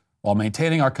status, while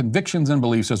maintaining our convictions and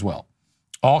beliefs as well.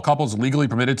 All couples legally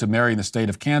permitted to marry in the state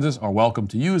of Kansas are welcome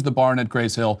to use the barn at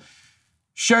Grace Hill.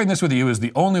 Sharing this with you is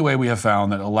the only way we have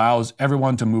found that allows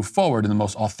everyone to move forward in the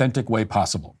most authentic way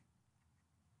possible.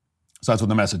 So that's what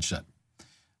the message said.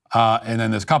 And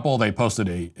then this couple, they posted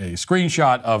a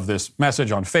screenshot of this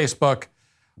message on Facebook.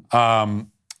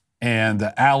 And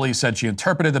Allie said she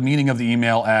interpreted the meaning of the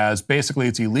email as, basically,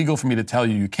 it's illegal for me to tell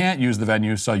you you can't use the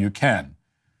venue, so you can.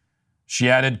 She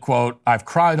added, quote, I've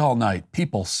cried all night.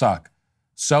 People suck.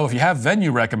 So if you have venue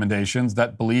recommendations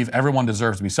that believe everyone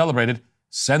deserves to be celebrated,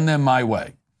 send them my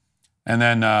way. And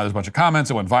then there's a bunch of comments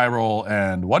that went viral.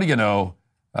 And what do you know?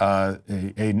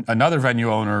 Another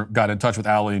venue owner got in touch with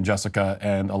Allie and Jessica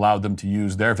and allowed them to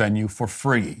use their venue for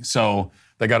free. So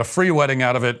they got a free wedding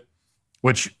out of it,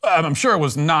 which I'm sure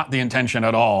was not the intention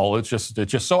at all. It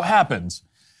just so happens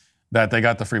that they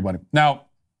got the free wedding. Now,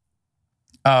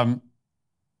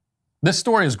 this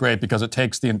story is great because it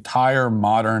takes the entire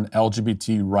modern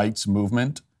LGBT rights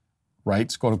movement,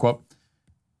 rights, quote unquote,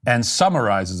 and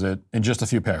summarizes it in just a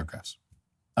few paragraphs.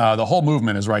 The whole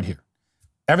movement is right here.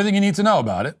 Everything you need to know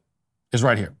about it is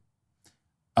right here.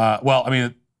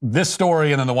 This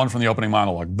story and then the one from the opening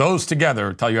monologue, those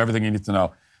together tell you everything you need to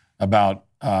know about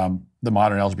the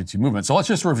modern LGBT movement. So let's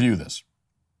just review this.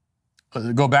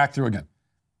 Go back through again.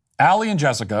 Allie and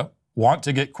Jessica want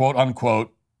to get, quote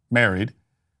unquote, married.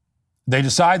 They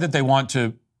decide that they want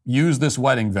to use this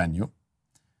wedding venue.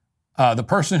 The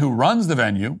person who runs the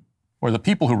venue, or the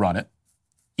people who run it,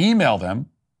 email them.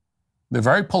 They're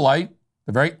very polite,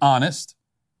 they're very honest,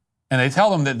 and they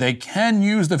tell them that they can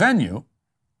use the venue.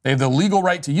 They have the legal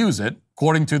right to use it,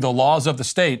 according to the laws of the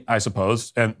state, I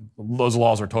suppose, and those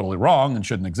laws are totally wrong and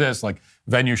shouldn't exist. Like,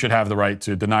 venue should have the right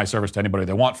to deny service to anybody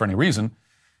they want for any reason,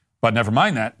 but never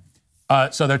mind that.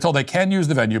 So they're told they can use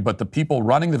the venue, but the people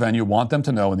running the venue want them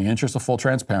to know, in the interest of full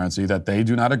transparency, that they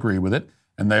do not agree with it,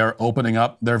 and they are opening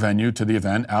up their venue to the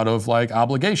event out of,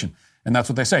 obligation. And that's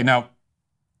what they say. Now,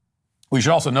 we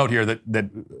should also note here that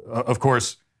of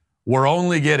course, we're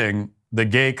only getting the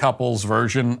gay couple's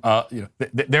version.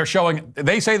 They're showing,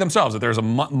 they say themselves that there's a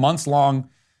months-long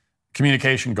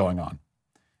communication going on.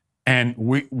 And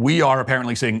we are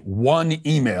apparently seeing one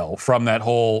email from that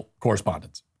whole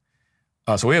correspondence.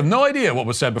 So we have no idea what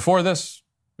was said before this.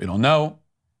 We don't know.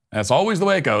 That's always the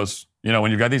way it goes.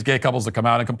 When you've got these gay couples that come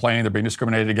out and complain, they're being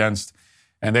discriminated against,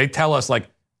 and they tell us,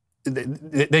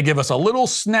 they give us a little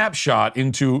snapshot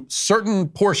into certain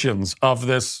portions of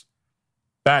this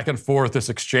back and forth, this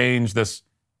exchange, this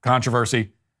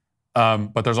controversy.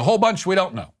 But there's a whole bunch we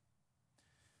don't know.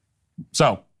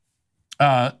 So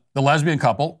the lesbian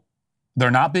couple,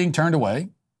 they're not being turned away.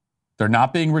 They're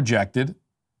not being rejected.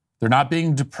 They're not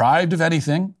being deprived of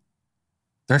anything.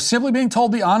 They're simply being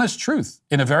told the honest truth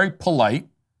in a very polite,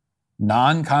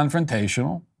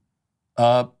 non-confrontational,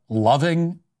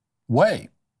 loving way.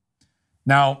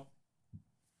 Now,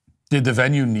 did the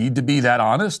venue need to be that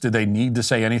honest? Did they need to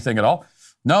say anything at all?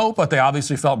 No, but they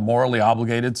obviously felt morally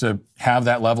obligated to have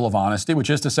that level of honesty, which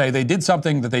is to say they did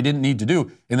something that they didn't need to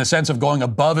do in the sense of going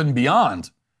above and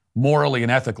beyond morally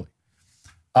and ethically.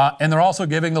 And they're also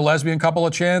giving the lesbian couple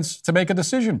a chance to make a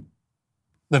decision.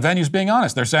 The venue's being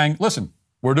honest. They're saying, listen,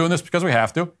 we're doing this because we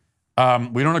have to.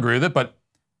 We don't agree with it, but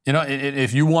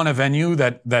if you want a venue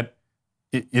that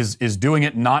is doing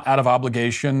it not out of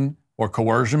obligation or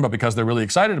coercion, but because they're really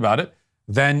excited about it,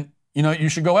 then you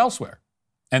should go elsewhere.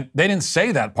 And they didn't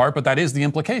say that part, but that is the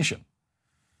implication.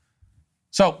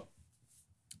 So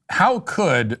how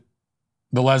could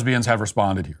the lesbians have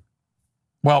responded here?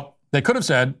 Well, they could have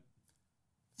said,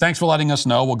 thanks for letting us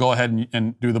know. We'll go ahead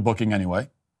and do the booking anyway.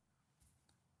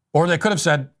 Or they could have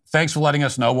said, thanks for letting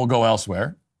us know. We'll go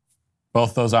elsewhere.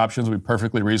 Both those options would be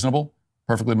perfectly reasonable,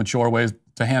 perfectly mature ways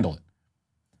to handle it.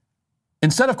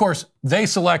 Instead, of course, they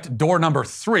select door number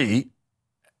 3,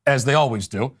 as they always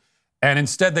do, and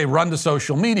instead they run to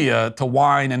social media to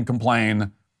whine and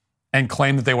complain and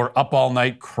claim that they were up all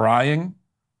night crying.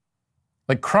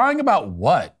 Like, crying about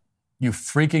what? You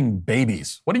freaking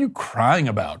babies. What are you crying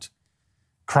about?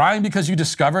 Crying because you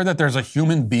discover that there's a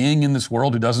human being in this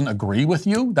world who doesn't agree with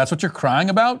you? That's what you're crying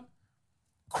about?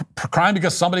 Crying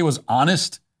because somebody was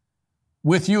honest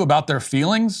with you about their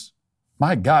feelings?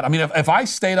 My God. I mean, if I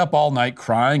stayed up all night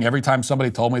crying every time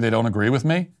somebody told me they don't agree with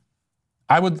me,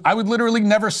 I would literally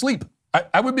never sleep.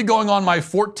 I would be going on my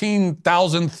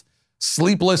 14,000th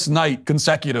sleepless night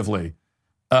consecutively,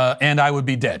 and I would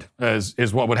be dead,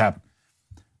 is what would happen.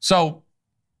 So,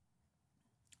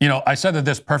 I said that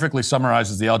this perfectly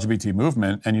summarizes the LGBT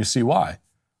movement, and you see why.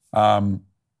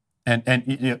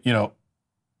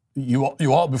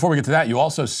 You all, before we get to that, you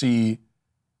also see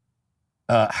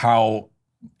how,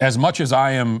 as much as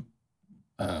I am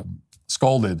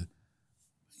scolded,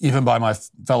 even by my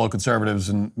fellow conservatives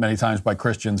and many times by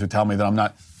Christians who tell me that I'm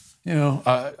not,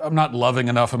 I'm not loving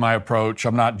enough in my approach.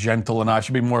 I'm not gentle enough. I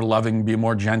should be more loving, be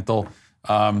more gentle.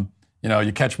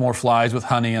 You catch more flies with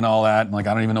honey and all that. And I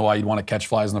don't even know why you'd want to catch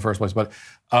flies in the first place, but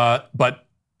all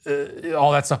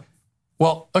that stuff.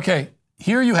 Well, okay,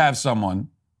 here you have someone,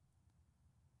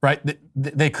 right?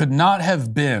 They could not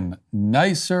have been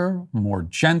nicer, more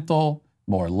gentle,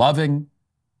 more loving,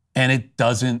 and it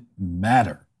doesn't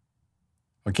matter.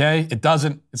 Okay?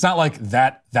 It's not like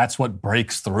that's what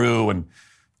breaks through and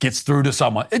gets through to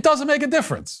someone. It doesn't make a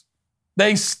difference.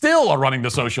 They still are running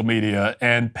to social media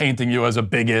and painting you as a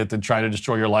bigot and trying to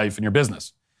destroy your life and your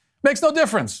business. Makes no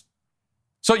difference.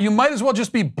 So you might as well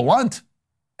just be blunt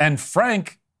and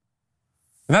frank.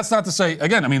 And that's not to say,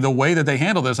 again, the way that they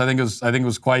handle this, I think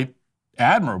was quite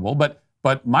admirable. But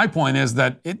my point is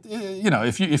that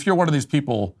if you're one of these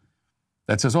people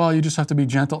that says, "Oh, you just have to be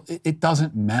gentle," it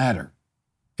doesn't matter.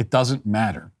 It doesn't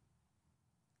matter.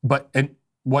 And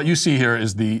what you see here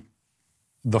is the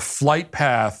flight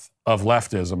path of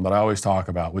leftism that I always talk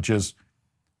about, which is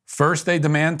first they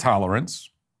demand tolerance,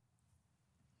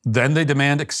 then they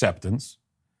demand acceptance,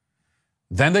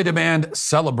 then they demand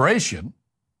celebration,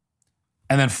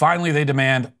 and then finally they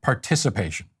demand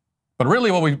participation. But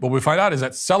really what we find out is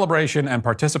that celebration and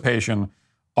participation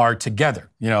are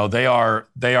together. They are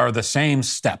the same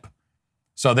step.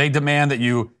 So they demand that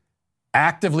you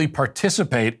actively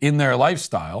participate in their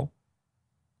lifestyle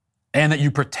and that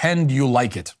you pretend you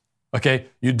like it. Okay?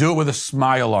 You do it with a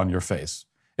smile on your face.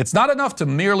 It's not enough to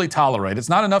merely tolerate. It's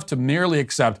not enough to merely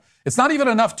accept. It's not even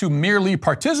enough to merely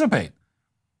participate.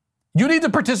 You need to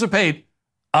participate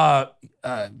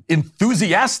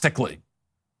enthusiastically.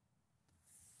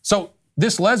 So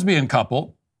this lesbian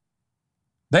couple,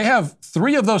 they have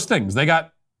 3 of those things. They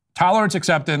got tolerance,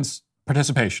 acceptance,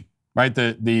 participation, right?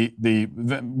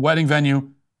 The wedding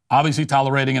venue, obviously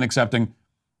tolerating and accepting,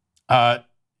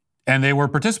 and they were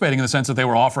participating in the sense that they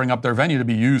were offering up their venue to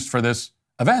be used for this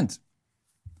event.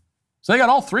 So they got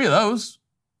all 3 of those.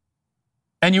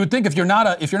 And you would think if you're not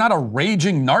a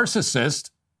raging narcissist,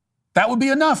 that would be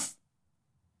enough.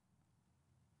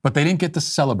 But they didn't get the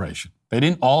celebration. They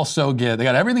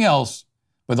got everything else,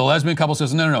 but the lesbian couple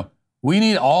says, no. We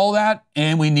need all that,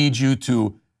 and we need you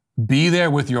to be there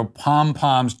with your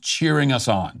pom-poms cheering us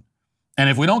on. And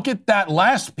if we don't get that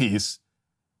last piece,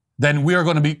 then we're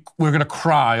going to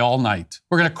cry all night.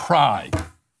 We're going to cry.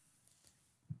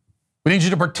 We need you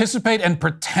to participate and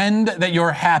pretend that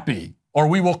you're happy, or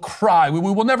we will cry. We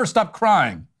will never stop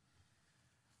crying.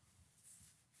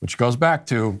 Which goes back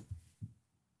to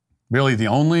really the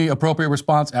only appropriate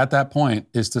response at that point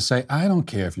is to say, I don't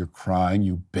care if you're crying,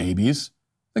 you babies.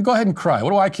 Then go ahead and cry.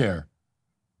 What do I care?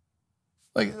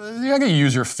 Like, you're not going to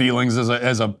use your feelings as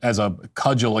a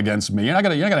cudgel against me. You're not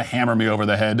going to hammer me over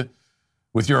the head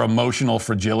with your emotional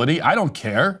fragility. I don't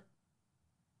care.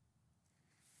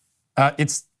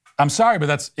 I'm sorry,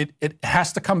 but it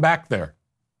has to come back there.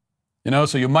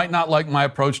 So you might not like my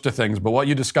approach to things, but what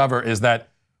you discover is that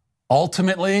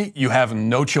ultimately you have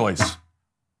no choice.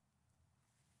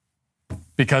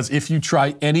 Because if you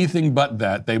try anything but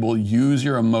that, they will use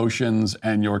your emotions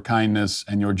and your kindness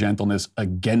and your gentleness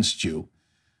against you.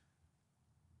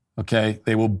 Okay?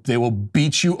 They will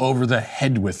beat you over the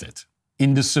head with it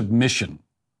into submission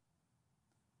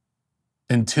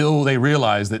until they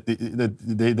realize that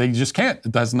they just can't.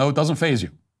 It doesn't faze you.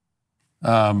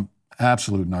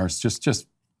 Absolute narcissist, just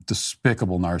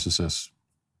despicable narcissists.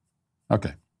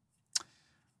 Okay.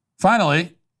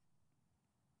 Finally,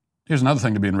 here's another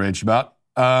thing to be enraged about.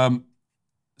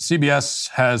 CBS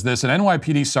has this. An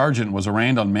NYPD sergeant was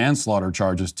arraigned on manslaughter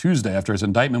charges Tuesday after his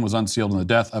indictment was unsealed in the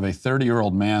death of a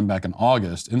 30-year-old man back in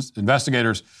August.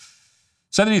 Investigators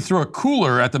said that he threw a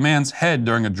cooler at the man's head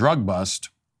during a drug bust.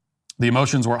 The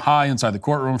emotions were high inside the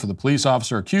courtroom for the police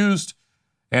officer accused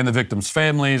and the victims'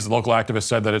 families. The local activist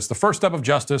said that it's the first step of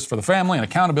justice for the family and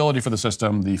accountability for the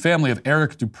system. The family of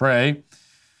Eric Dupre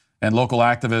and local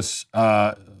activists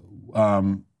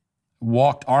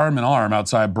walked arm in arm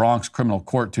outside Bronx criminal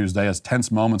court Tuesday as tense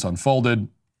moments unfolded.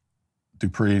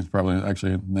 Dupree is probably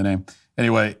actually the name.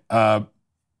 Anyway,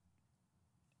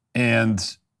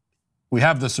 and we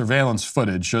have the surveillance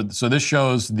footage. So this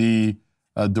shows the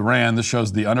Duran. This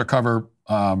shows the undercover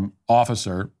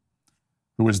officer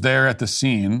who was there at the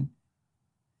scene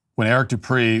when Eric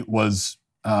Dupree was.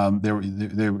 They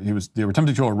were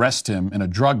attempting to arrest him in a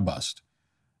drug bust.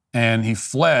 And he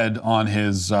fled on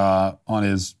his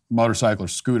motorcycle or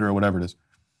scooter or whatever it is.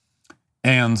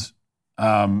 And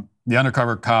the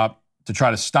undercover cop, to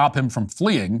try to stop him from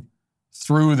fleeing,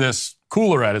 threw this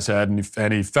cooler at his head,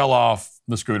 and he fell off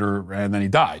the scooter, and then he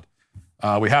died.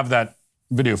 We have that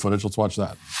video footage. Let's watch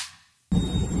that.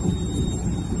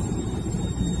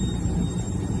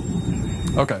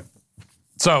 Okay.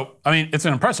 So, I mean, it's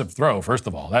an impressive throw, first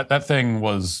of all. That thing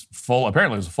was full,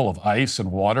 apparently it was full of ice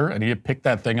and water, and he had picked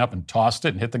that thing up and tossed it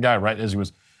and hit the guy right as he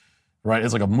was, right,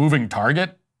 it's like a moving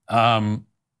target. So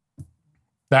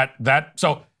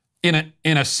in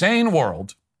a sane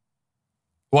world,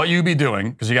 what you'd be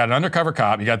doing, because you got an undercover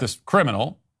cop, you got this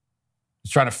criminal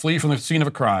who's trying to flee from the scene of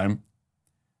a crime,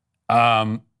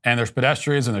 and there's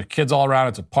pedestrians and there's kids all around,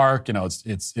 it's a park,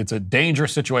 it's a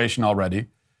dangerous situation already.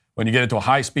 When you get into a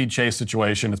high-speed chase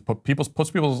situation, it puts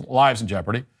people's lives in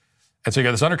jeopardy. And so you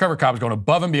got this undercover cop who's going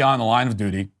above and beyond the line of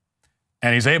duty,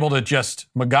 and he's able to just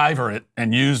MacGyver it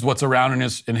and use what's around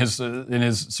in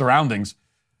his surroundings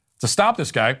to stop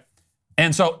this guy.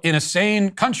 And so in a sane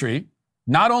country,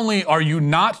 not only are you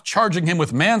not charging him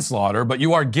with manslaughter, but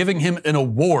you are giving him an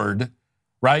award,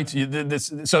 right?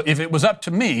 So if it was up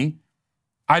to me,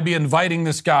 I'd be inviting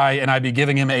this guy and I'd be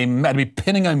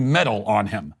pinning a medal on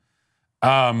him.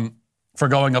 For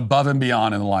going above and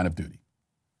beyond in the line of duty.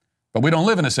 But we don't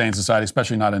live in a sane society,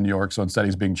 especially not in New York, so instead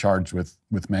he's being charged with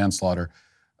manslaughter.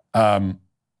 And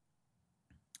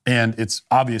it's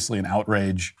obviously an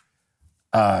outrage.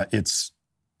 It's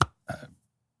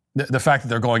the fact that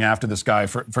they're going after this guy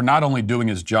for not only doing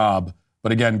his job,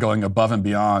 but again, going above and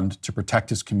beyond to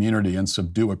protect his community and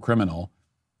subdue a criminal.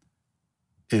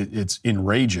 It's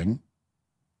enraging.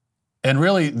 And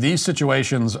really, these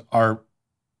situations are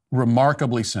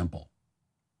remarkably simple,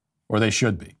 or they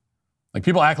should be. Like,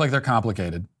 people act like they're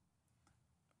complicated,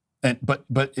 but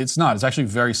it's not. It's actually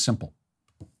very simple.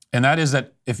 And that is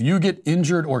that if you get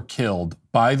injured or killed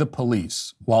by the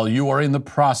police while you are in the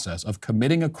process of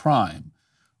committing a crime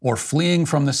or fleeing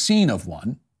from the scene of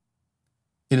one,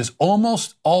 it is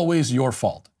almost always your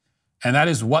fault. And that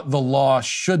is what the law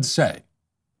should say.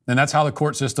 And that's how the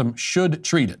court system should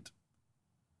treat it.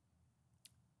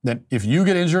 That if you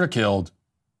get injured or killed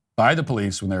by the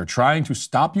police when they're trying to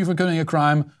stop you from committing a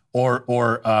crime or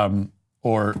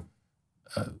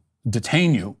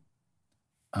detain you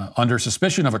under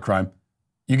suspicion of a crime,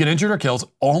 you get injured or killed,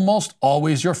 almost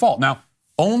always your fault. Now,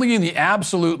 only in the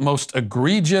absolute most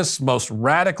egregious, most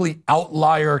radically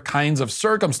outlier kinds of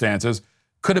circumstances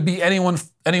could it be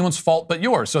anyone's fault but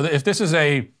yours. So if this is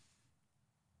a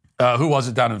who was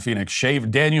it down in Phoenix?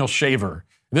 Daniel Shaver.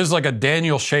 This is like a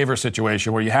Daniel Shaver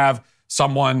situation where you have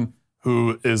someone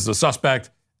who is the suspect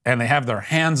and they have their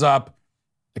hands up,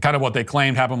 kind of what they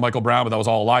claimed happened to Michael Brown, but that was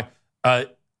all a lie.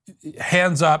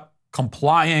 Hands up,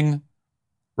 complying,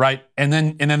 right? And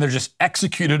then they're just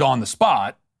executed on the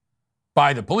spot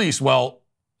by the police. Well,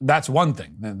 that's one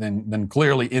thing. Then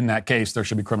clearly in that case, there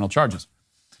should be criminal charges.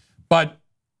 But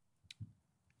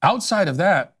outside of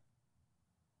that,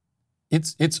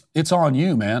 it's on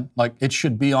you, man. Like, it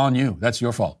should be on you. That's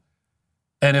your fault.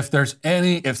 And if there's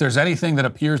anything that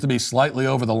appears to be slightly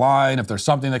over the line, if there's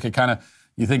something that could kind of,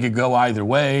 you think could go either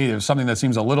way, there's something that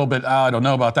seems a little bit, I don't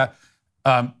know about that.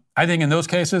 I think in those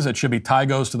cases, it should be tie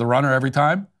goes to the runner every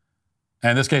time.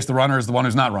 And in this case, the runner is the one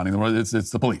who's not running. It's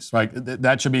the police, right?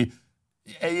 That should be,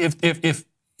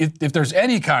 if there's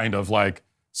any kind of like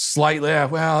slightly,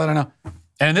 well, I don't know.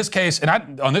 And in this case,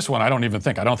 on this one, I don't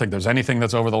think there's anything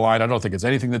that's over the line. I don't think it's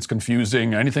anything that's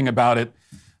confusing or anything about it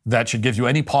that should give you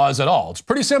any pause at all. It's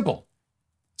pretty simple.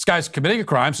 This guy's committing a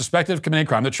crime, suspected of committing a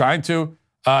crime. They're trying to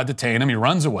detain him. He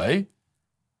runs away.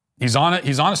 He's on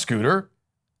a scooter.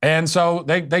 And so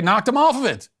they knocked him off of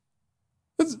it.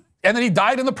 And then he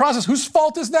died in the process. Whose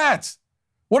fault is that?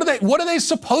 What are they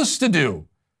supposed to do?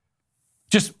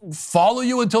 Just follow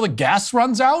you until the gas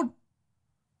runs out?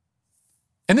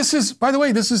 And this is, by the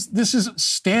way, this is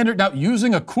standard. Now,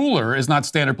 using a cooler is not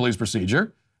standard police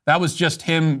procedure. That was just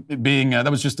him being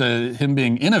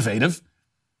innovative.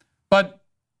 But,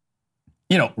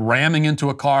 ramming into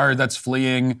a car that's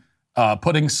fleeing,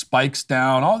 putting spikes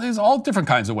down, all different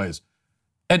kinds of ways.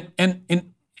 And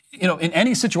in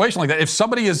any situation like that, if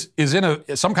somebody is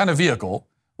in some kind of vehicle,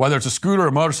 whether it's a scooter,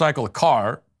 a motorcycle, a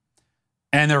car,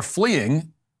 and they're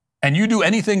fleeing, and you do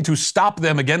anything to stop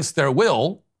them against their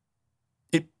will,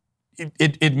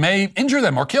 it may injure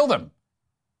them or kill them.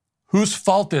 Whose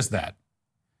fault is that?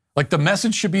 Like, the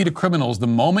message should be to criminals, the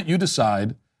moment you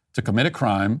decide to commit a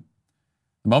crime,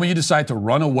 the moment you decide to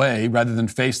run away rather than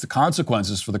face the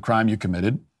consequences for the crime you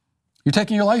committed, you're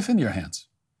taking your life into your hands.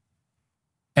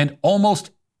 And almost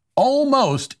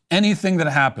anything that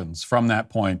happens from that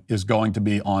point is going to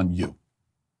be on you.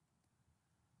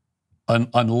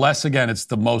 Unless, again, it's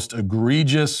the most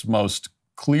egregious, most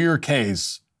clear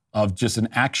case of just an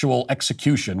actual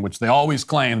execution, which they always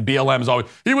claim, BLM is always,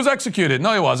 he was executed.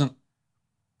 No, he wasn't.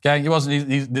 Okay, he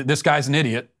wasn't. This guy's an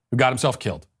idiot who got himself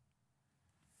killed.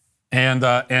 And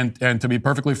to be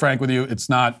perfectly frank with you, it's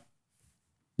not,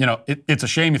 it's a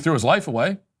shame he threw his life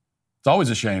away. It's always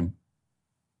a shame.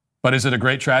 But is it a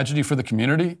great tragedy for the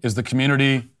community? Is the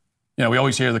community, we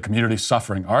always hear the community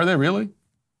suffering. Are they really?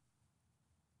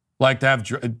 Like, to have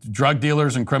drug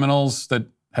dealers and criminals that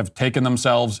have taken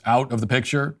themselves out of the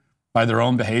picture by their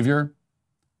own behavior?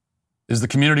 Is the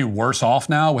community worse off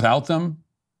now without them?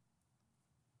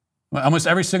 Almost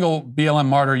every single BLM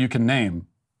martyr you can name,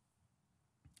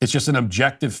 it's just an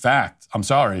objective fact, I'm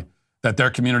sorry, that their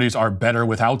communities are better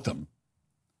without them.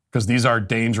 Because these are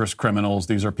dangerous criminals.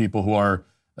 These are people who are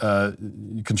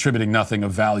contributing nothing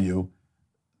of value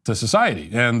to society.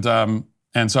 And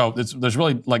so there's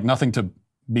really like nothing to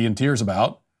be in tears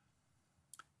about.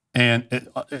 And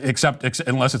except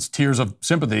unless it's tears of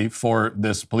sympathy for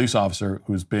this police officer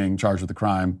who's being charged with the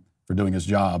crime for doing his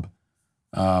job.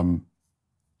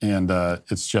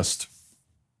 It's just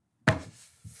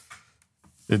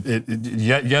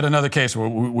yet another case where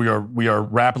we are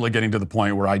rapidly getting to the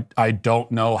point where I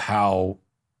don't know how,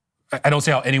 I don't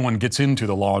see how anyone gets into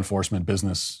the law enforcement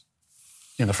business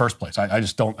in the first place. I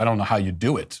don't know how you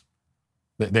do it.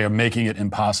 They are making it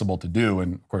impossible to do,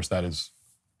 and of course that is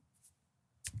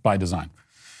by design.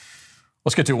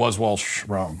 Let's get to Was Walsh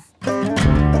Wrong?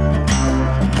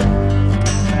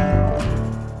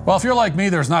 Well, if you're like me,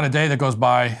 there's not a day that goes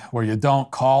by where you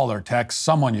don't call or text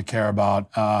someone you care about.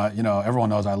 Everyone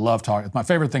knows I love talking. My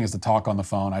favorite thing is to talk on the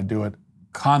phone. I do it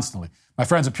constantly. My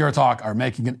friends at Pure Talk are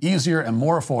making it easier and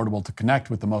more affordable to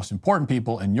connect with the most important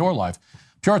people in your life.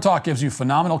 Pure Talk gives you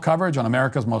phenomenal coverage on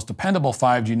America's most dependable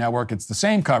 5G network. It's the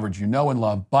same coverage you know and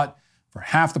love, but for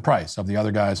half the price of the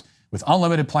other guys. With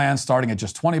unlimited plans starting at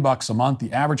just $20 a month,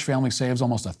 the average family saves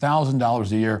almost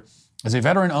 $1,000 a year. As a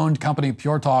veteran-owned company,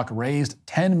 Pure Talk raised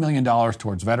 $10 million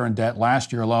towards veteran debt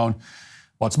last year alone.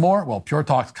 What's more, Pure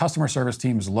Talk's customer service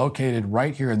team is located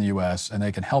right here in the U.S., and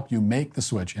they can help you make the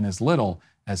switch in as little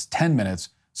as 10 minutes.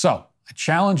 So I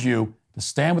challenge you to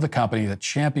stand with a company that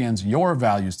champions your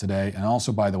values today and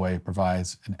also, by the way,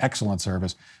 provides an excellent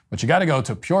service. But you got to go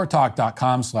to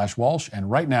puretalk.com/Walsh, and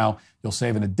right now you'll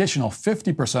save an additional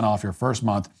 50% off your first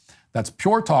month. That's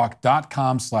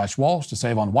puretalk.com/Walsh to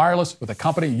save on wireless with a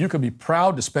company you could be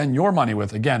proud to spend your money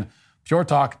with. Again,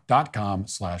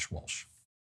 puretalk.com/Walsh.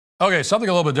 Okay, something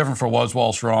a little bit different for Was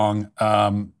Walsh Wrong,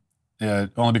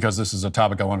 only because this is a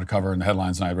topic I wanted to cover in the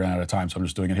headlines and I ran out of time, so I'm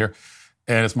just doing it here.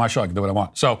 And it's my show, I can do what I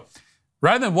want. So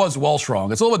rather than Was Walsh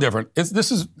Wrong, it's a little bit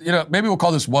different. Maybe we'll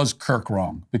call this Was Kirk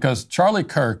Wrong, because Charlie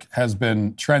Kirk has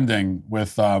been trending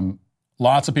with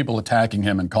lots of people attacking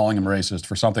him and calling him racist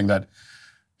for something that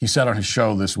he said on his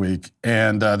show this week.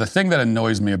 And the thing that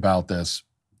annoys me about this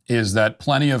is that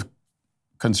plenty of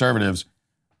conservatives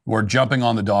were jumping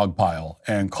on the dog pile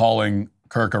and calling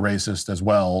Kirk a racist as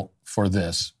well for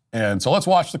this. And so let's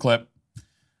watch the clip,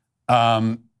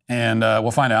 and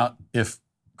we'll find out if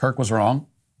Kirk was wrong.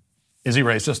 Is he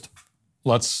racist?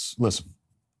 Let's listen.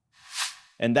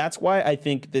 And that's why I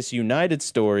think this United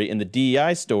story and the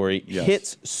DEI story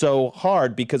hits so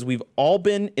hard, because we've all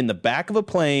been in the back of a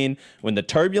plane when the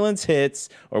turbulence hits,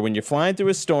 or when you're flying through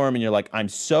a storm and you're like, I'm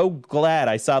so glad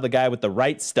I saw the guy with the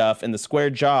right stuff and the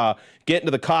square jaw get into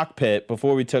the cockpit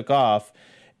before we took off.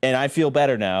 And I feel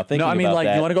better now thinking about that. No, I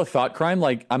mean, you want to go thought crime?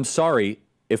 Like, I'm sorry,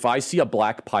 if I see a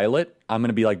black pilot, I'm going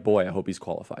to be like, boy, I hope he's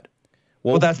qualified.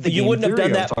 Well, that's the you wouldn't have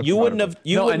done that. You wouldn't have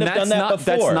done that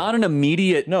before. That's not an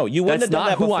immediate. No, you wouldn't have done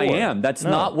that before. That's not who I am. That's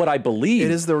not what I believe.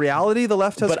 It is the reality the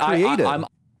left has created.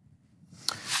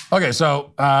 Okay,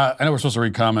 so I know we're supposed to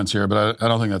read comments here, but I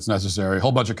don't think that's necessary. A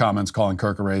whole bunch of comments calling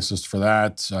Kirk a racist for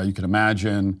that. You can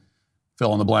imagine,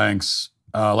 fill in the blanks.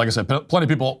 Like I said, plenty of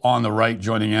people on the right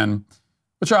joining in,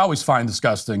 which I always find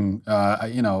disgusting.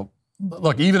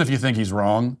 Look, even if you think he's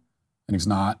wrong, and he's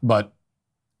not, but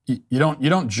you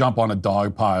don't jump on a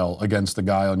dog pile against the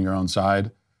guy on your own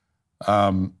side.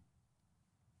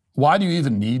 Why do you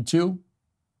even need to?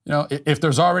 If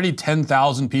there's already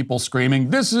 10,000 people screaming,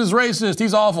 this is racist,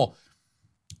 he's awful.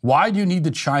 Why do you need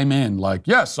to chime in like,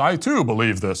 yes, I too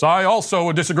believe this. I also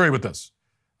would disagree with this.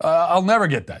 I'll never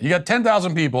get that. You got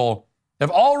 10,000 people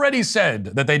have already said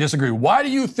that they disagree. Why do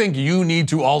you think you need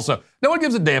to also? No one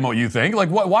gives a damn what you think. Like,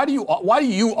 why do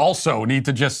you also need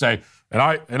to just say, and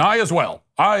I as well.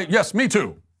 Yes, me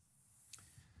too.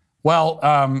 Well,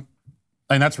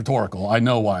 and that's rhetorical. I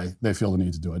know why they feel the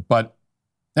need to do it. But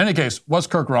in any case, was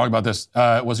Kirk wrong about this?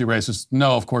 Was he racist?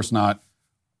 No, of course not.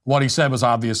 What he said was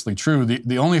obviously true.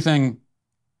 The only thing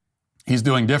he's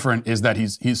doing different is that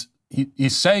he's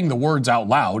saying the words out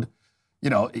loud.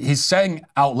 He's saying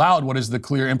out loud what is the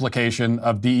clear implication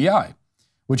of DEI,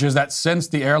 which is that since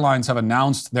the airlines have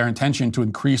announced their intention to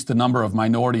increase the number of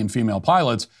minority and female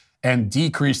pilots and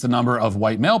decrease the number of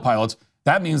white male pilots,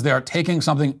 that means they are taking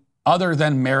something other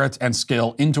than merit and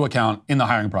skill into account in the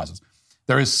hiring process.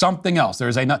 There is something else. There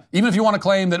is even if you want to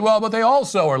claim that, but they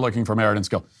also are looking for merit and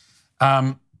skill.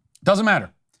 Doesn't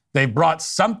matter. They've brought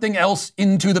something else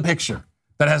into the picture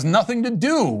that has nothing to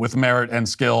do with merit and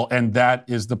skill, and that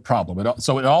is the problem.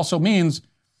 So it also means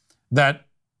that,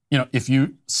 if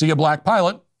you see a black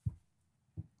pilot,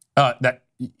 that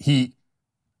he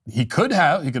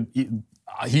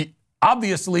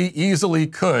obviously easily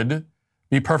could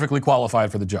be perfectly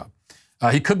qualified for the job.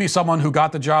 He could be someone who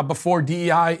got the job before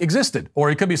DEI existed, or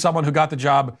he could be someone who got the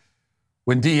job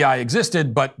when DEI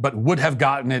existed, but would have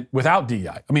gotten it without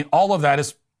DEI. I mean, all of that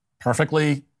is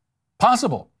perfectly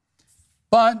possible.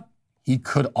 But he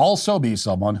could also be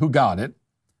someone who got it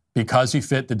because he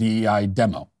fit the DEI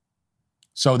demo.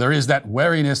 So there is that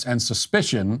wariness and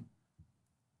suspicion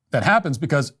that happens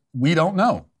because we don't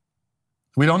know.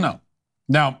 We don't know.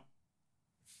 Now,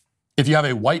 if you have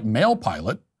a white male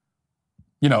pilot,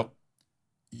 you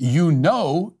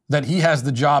know that he has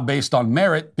the job based on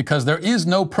merit because there is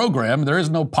no program, there is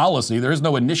no policy, there is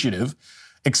no initiative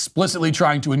explicitly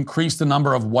trying to increase the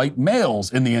number of white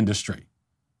males in the industry.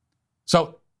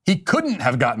 So he couldn't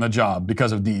have gotten a job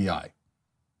because of DEI.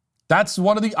 That's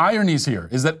one of the ironies here,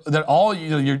 is that all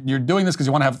you're doing this because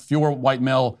you want to have fewer white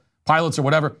male pilots or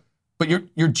whatever, but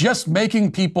you're just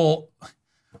making people,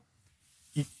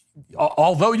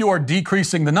 although you are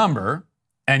decreasing the number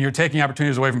and you're taking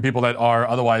opportunities away from people that are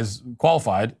otherwise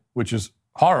qualified, which is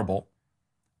horrible.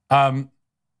 In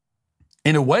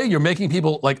a way, you're making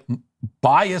people like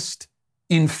biased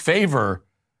in favor,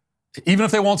 even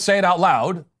if they won't say it out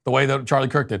loud, the way that Charlie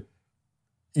Kirk did.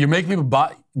 You're making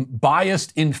people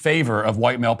biased in favor of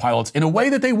white male pilots in a way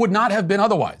that they would not have been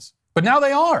otherwise. But now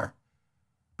they are.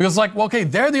 Because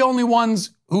they're the only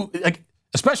ones who,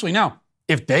 especially now,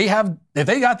 if they got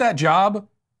that job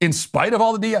in spite of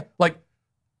all the DEI,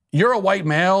 you're a white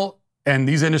male and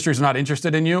these industries are not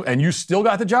interested in you and you still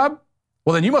got the job,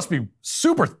 well, then you must be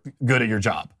super good at your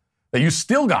job, that you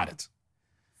still got it.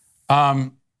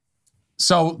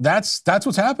 So that's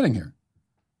what's happening here.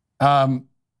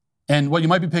 And what you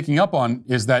might be picking up on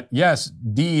is that, yes,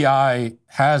 DEI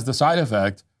has the side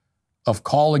effect of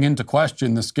calling into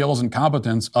question the skills and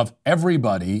competence of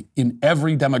everybody in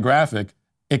every demographic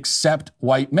except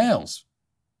white males.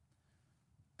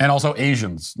 And also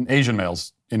Asian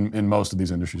males in most of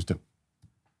these industries too.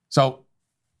 So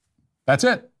that's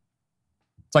it.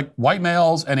 It's like white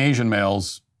males and Asian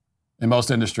males in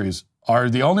most industries are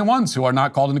the only ones who are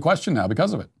not called into question now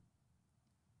because of it.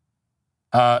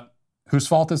 Whose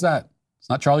fault is that? It's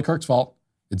not Charlie Kirk's fault.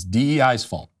 It's DEI's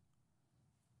fault.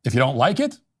 If you don't like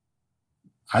it,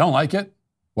 I don't like it.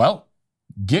 Well,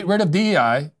 get rid of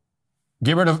DEI,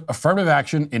 get rid of affirmative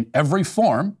action in every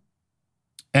form,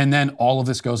 and then all of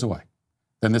this goes away.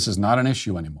 Then this is not an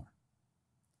issue anymore.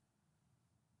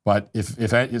 But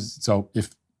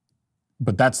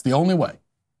but that's the only way.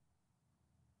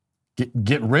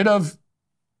 Get rid of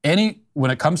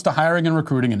when it comes to hiring and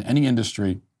recruiting in any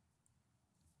industry,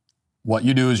 what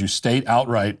you do is you state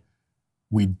outright,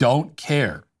 we don't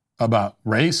care about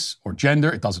race or gender.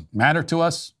 It doesn't matter to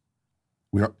us.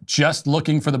 We are just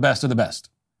looking for the best of the best.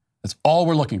 That's all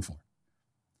we're looking for.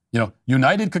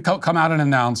 United could come out and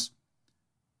announce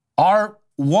our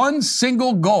one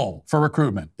single goal for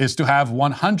recruitment is to have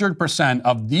 100%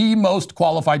 of the most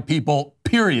qualified people,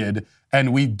 period,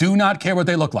 and we do not care what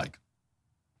they look like.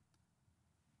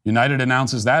 United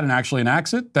announces that and actually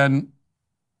enacts it, then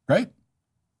great.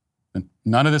 And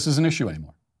none of this is an issue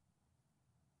anymore.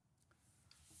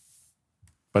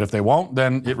 But if they won't,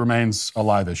 then it remains a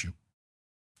live issue.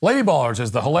 Lady Ballers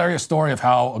is the hilarious story of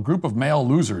how a group of male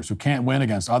losers who can't win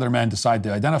against other men decide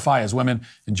to identify as women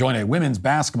and join a women's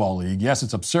basketball league. Yes,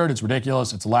 it's absurd, it's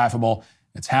ridiculous, it's laughable.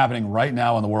 It's happening right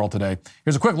now in the world today.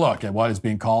 Here's a quick look at what is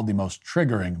being called the most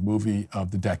triggering movie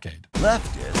of the decade.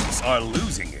 Leftists are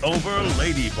losing it over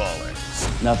Lady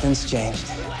Ballers. Nothing's changed.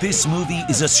 This movie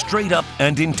is a straight-up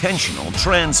and intentional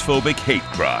transphobic hate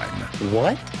crime.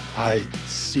 What? I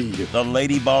see you. The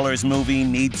Lady Ballers movie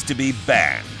needs to be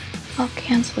banned. I'll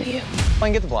cancel you. I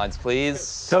can get the blinds,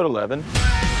 please. Code 11.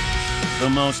 The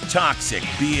most toxic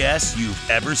BS you've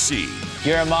ever seen.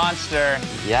 You're a monster.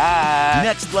 Yeah.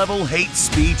 Next level hate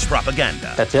speech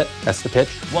propaganda. That's it? That's the pitch?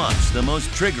 Watch the most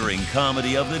triggering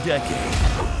comedy of the decade.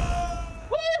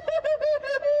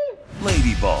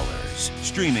 Lady Ballers,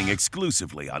 streaming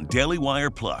exclusively on Daily Wire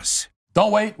Plus.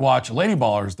 Don't wait, watch Lady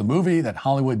Ballers, the movie that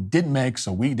Hollywood didn't make,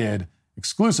 so we did,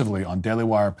 exclusively on Daily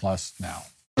Wire Plus now.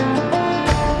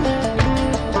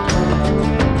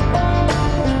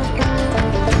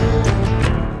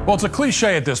 Well, it's a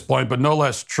cliche at this point, but no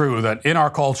less true that in our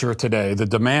culture today, the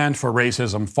demand for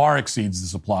racism far exceeds the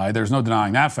supply. There's no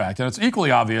denying that fact. And it's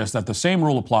equally obvious that the same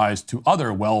rule applies to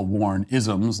other well-worn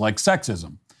isms like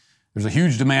sexism. There's a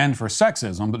huge demand for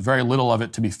sexism, but very little of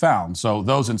it to be found. So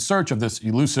those in search of this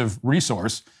elusive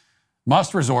resource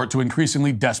must resort to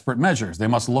increasingly desperate measures. They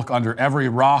must look under every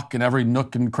rock and every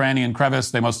nook and cranny and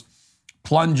crevice. They must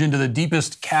plunge into the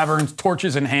deepest caverns,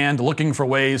 torches in hand, looking for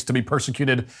ways to be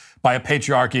persecuted by a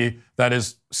patriarchy that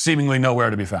is seemingly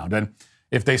nowhere to be found. And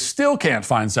if they still can't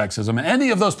find sexism in any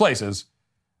of those places,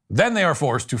 then they are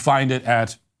forced to find it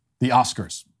at the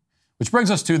Oscars. Which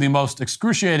brings us to the most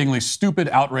excruciatingly stupid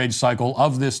outrage cycle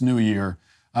of this new year.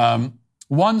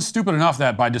 One stupid enough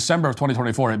that by December of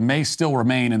 2024, it may still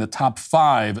remain in the top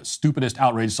 5 stupidest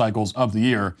outrage cycles of the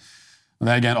year. And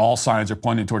then again, all signs are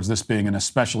pointing towards this being an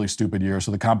especially stupid year,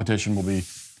 so the competition will be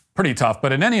pretty tough.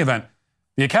 But in any event,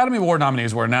 the Academy Award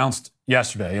nominees were announced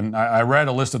yesterday, and I read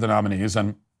a list of the nominees,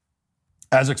 and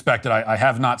as expected, I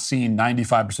have not seen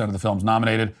 95% of the films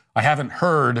nominated. I haven't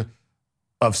heard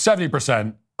of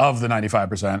 70% of the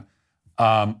 95%.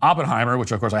 Oppenheimer,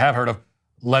 which of course I have heard of,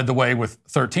 led the way with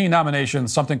 13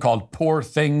 nominations. Something called Poor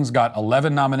Things got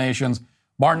 11 nominations.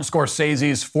 Martin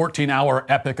Scorsese's 14-hour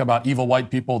epic about evil white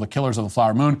people, The Killers of the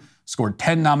Flower Moon, scored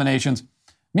 10 nominations.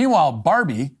 Meanwhile,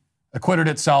 Barbie acquitted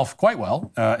itself quite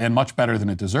well, and much better than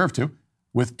it deserved to,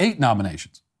 with 8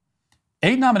 nominations.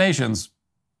 8 nominations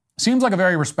seems like a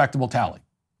very respectable tally,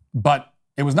 but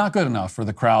it was not good enough for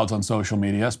the crowds on social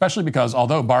media, especially because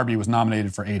although Barbie was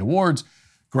nominated for 8 awards,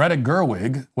 Greta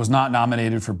Gerwig was not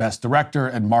nominated for Best Director,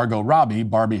 and Margot Robbie,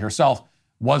 Barbie herself,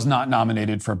 was not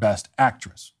nominated for Best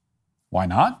Actress. Why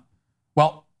not?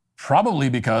 Well, probably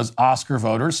because Oscar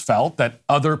voters felt that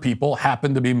other people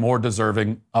happened to be more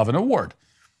deserving of an award.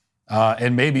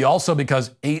 And maybe also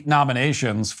because 8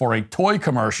 nominations for a toy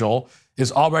commercial is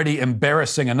already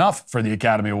embarrassing enough for the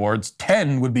Academy Awards.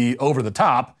 10 would be over the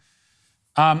top.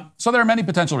 So there are many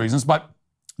potential reasons, but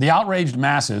the outraged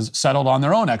masses settled on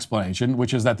their own explanation,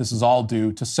 which is that this is all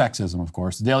due to sexism, of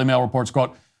course. The Daily Mail reports,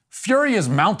 quote, Fury is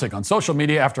mounting on social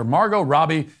media after Margot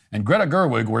Robbie and Greta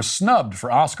Gerwig were snubbed for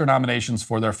Oscar nominations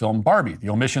for their film Barbie. The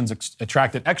omissions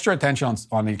attracted extra attention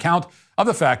on the account of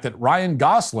the fact that Ryan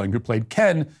Gosling, who played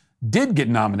Ken, did get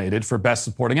nominated for Best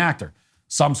Supporting Actor.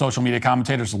 Some social media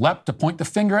commentators leapt to point the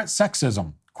finger at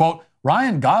sexism. Quote,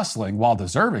 Ryan Gosling, while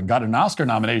deserving, got an Oscar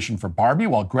nomination for Barbie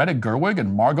while Greta Gerwig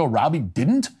and Margot Robbie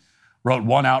didn't, wrote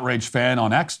one outraged fan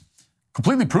on X,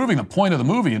 completely proving the point of the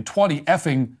movie in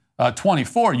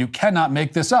 2024. You cannot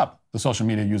make this up, the social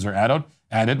media user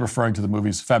added, referring to the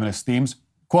movie's feminist themes.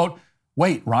 Quote,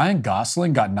 wait, Ryan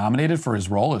Gosling got nominated for his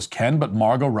role as Ken, but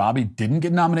Margot Robbie didn't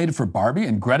get nominated for Barbie,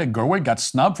 and Greta Gerwig got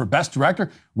snubbed for Best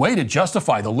Director? Way to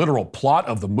justify the literal plot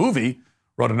of the movie,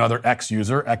 wrote another X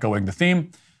user, echoing the theme.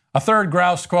 A third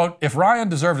groused, quote, if Ryan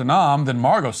deserved a nom, then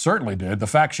Margot certainly did. The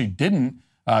fact she didn't,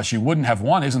 she wouldn't have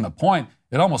won isn't the point.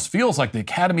 It almost feels like the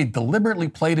Academy deliberately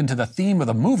played into the theme of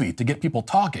the movie to get people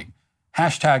talking.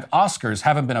 Hashtag Oscars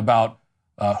haven't been about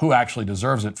who actually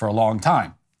deserves it for a long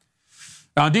time.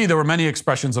 Now, indeed, there were many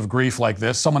expressions of grief like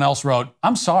this. Someone else wrote,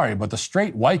 I'm sorry, but the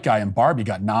straight white guy in Barbie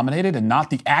got nominated and not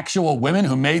the actual women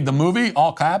who made the movie,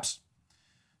 all caps.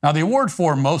 Now, the award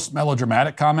for most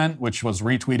melodramatic comment, which was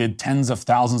retweeted tens of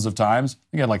thousands of times, I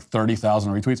think it had like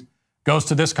 30,000 retweets, goes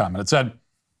to this comment. It said,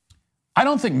 I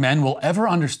don't think men will ever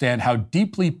understand how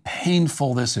deeply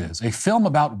painful this is. A film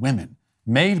about women,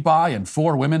 made by and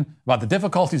for women, about the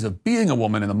difficulties of being a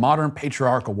woman in the modern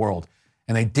patriarchal world.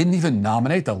 And they didn't even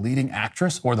nominate the leading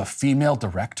actress or the female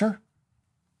director?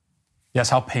 Yes,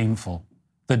 how painful.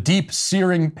 The deep,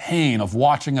 searing pain of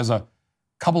watching as a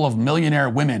couple of millionaire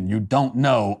women you don't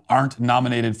know aren't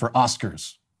nominated for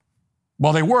Oscars.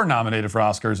 Well, they were nominated for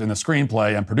Oscars in the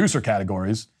screenplay and producer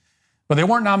categories, but they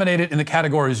weren't nominated in the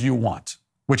categories you want,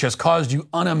 which has caused you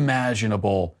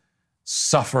unimaginable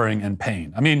suffering and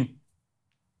pain. I mean,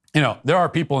 you know, there are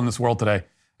people in this world today,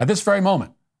 at this very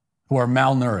moment, who are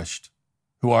malnourished,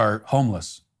 who are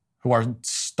homeless, who are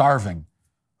starving,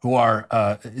 who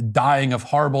are dying of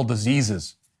horrible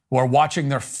diseases, who are watching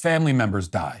their family members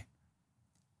die.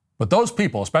 But those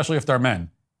people, especially if they're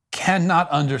men, cannot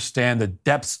understand the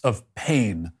depths of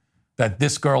pain that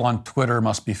this girl on Twitter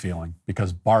must be feeling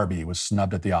because Barbie was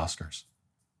snubbed at the Oscars.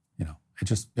 You know,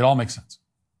 it all makes sense.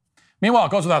 Meanwhile,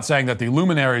 it goes without saying that the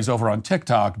luminaries over on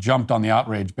TikTok jumped on the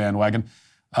outrage bandwagon.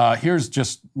 Here's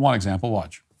just one example.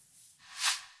 Watch.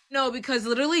 No, because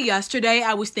literally yesterday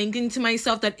I was thinking to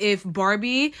myself that if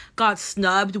Barbie got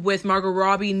snubbed with Margot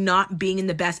Robbie not being in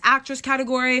the Best Actress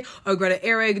category or Greta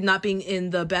Gerwig not being in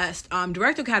the Best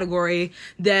Director category,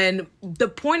 then the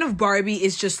point of Barbie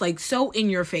is just like so in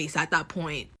your face at that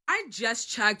point. I just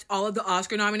checked all of the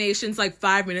Oscar nominations like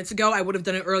 5 minutes ago. I would have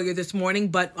done it earlier this morning,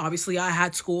 but obviously I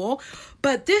had school.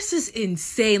 But this is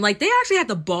insane. Like, they actually had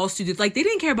the balls to do, like, they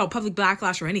didn't care about public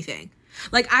backlash or anything.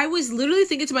 Like, I was literally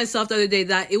thinking to myself the other day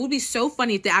that it would be so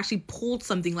funny if they actually pulled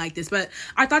something like this. But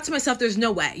I thought to myself, there's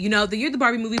no way. You know, the year of the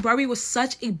Barbie movie, Barbie was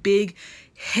such a big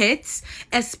hit,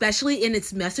 especially in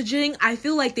its messaging. I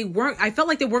felt like they weren't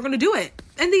going to do it.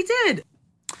 And they did.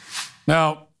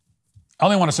 Now, I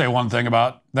only want to say one thing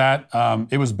about that.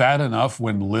 It was bad enough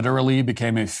when literally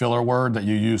became a filler word that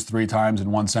you use 3 times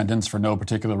in one sentence for no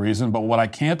particular reason. But what I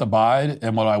can't abide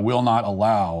and what I will not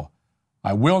allow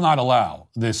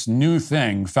this new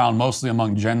thing found mostly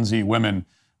among Gen Z women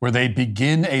where they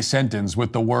begin a sentence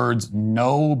with the words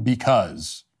no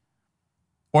because.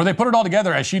 Or they put it all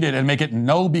together as she did and make it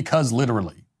no because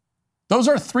literally. Those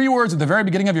are 3 words at the very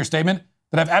beginning of your statement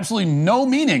that have absolutely no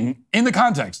meaning in the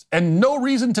context and no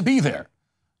reason to be there.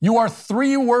 You are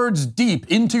 3 words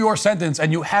deep into your sentence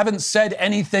and you haven't said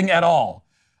anything at all.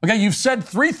 Okay, you've said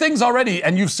 3 things already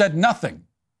and you've said nothing.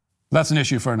 That's an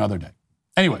issue for another day.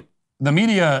 Anyway, the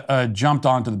media jumped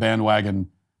onto the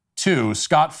bandwagon too.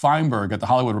 Scott Feinberg at The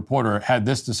Hollywood Reporter had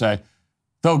this to say,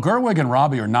 though Gerwig and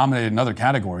Robbie are nominated in other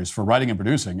categories for writing and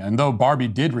producing, and though Barbie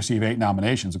did receive 8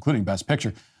 nominations, including Best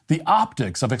Picture, the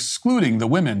optics of excluding the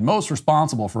women most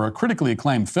responsible for a critically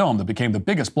acclaimed film that became the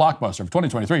biggest blockbuster of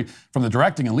 2023 from the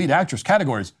directing and lead actress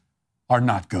categories are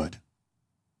not good.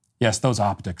 Yes, those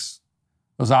optics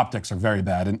are very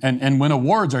bad. And when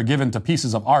awards are given to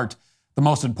pieces of art, the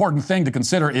most important thing to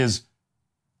consider is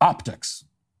optics.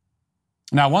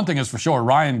 Now, one thing is for sure,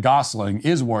 Ryan Gosling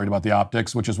is worried about the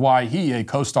optics, which is why he, a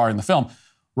co-star in the film,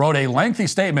 wrote a lengthy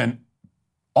statement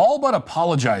all but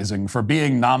apologizing for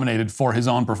being nominated for his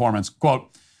own performance.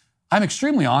 Quote, I'm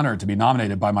extremely honored to be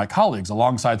nominated by my colleagues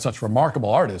alongside such remarkable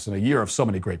artists in a year of so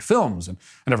many great films. And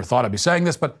I never thought I'd be saying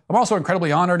this, but I'm also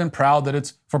incredibly honored and proud that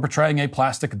it's for portraying a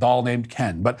plastic doll named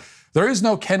Ken. But there is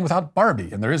no Ken without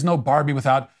Barbie, and there is no Barbie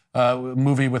without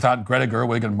movie without Greta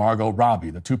Gerwig and Margot Robbie,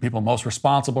 the two people most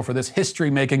responsible for this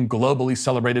history-making, globally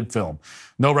celebrated film.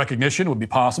 No recognition would be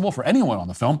possible for anyone on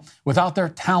the film without their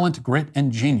talent, grit,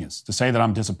 and genius. To say that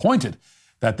I'm disappointed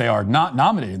that they are not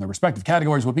nominated in their respective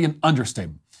categories would be an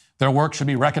understatement. Their work should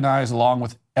be recognized along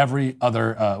with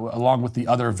the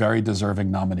other very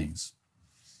deserving nominees.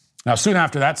 Now, soon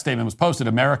after that statement was posted,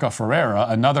 America Ferrera,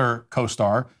 another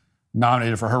co-star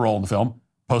nominated for her role in the film,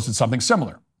 posted something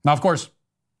similar. Now, of course,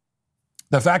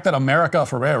 the fact that America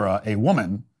Ferrera, a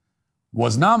woman,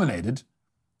 was nominated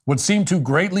would seem to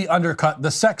greatly undercut the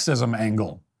sexism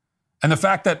angle. And the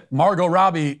fact that Margot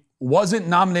Robbie wasn't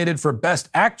nominated for Best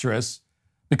Actress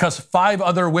because 5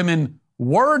 other women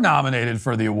were nominated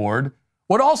for the award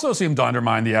would also seem to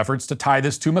undermine the efforts to tie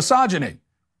this to misogyny.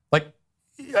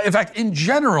 In fact, in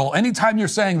general, anytime you're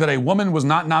saying that a woman was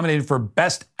not nominated for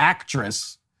Best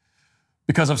Actress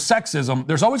because of sexism,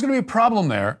 there's always going to be a problem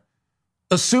there,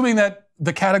 assuming that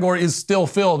the category is still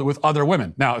filled with other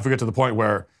women. Now, if we get to the point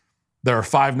where there are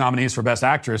 5 nominees for Best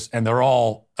Actress and they're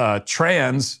all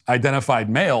trans-identified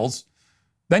males,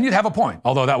 then you'd have a point,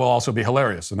 although that will also be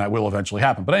hilarious and that will eventually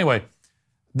happen. But anyway,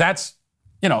 that's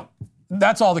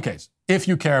all the case, if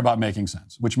you care about making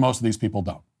sense, which most of these people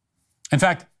don't. In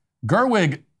fact,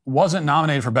 Gerwig wasn't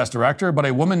nominated for Best Director, but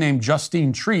a woman named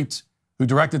Justine Triet, who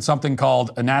directed something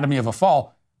called Anatomy of a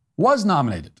Fall, was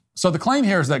nominated. So the claim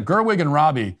here is that Gerwig and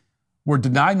Robbie were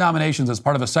denied nominations as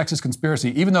part of a sexist conspiracy,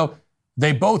 even though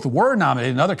they both were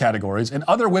nominated in other categories, and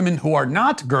other women who are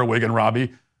not Gerwig and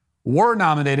Robbie were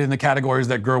nominated in the categories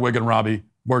that Gerwig and Robbie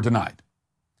were denied.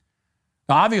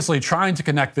 Now, obviously, trying to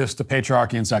connect this to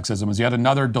patriarchy and sexism is yet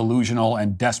another delusional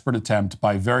and desperate attempt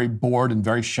by very bored and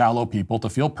very shallow people to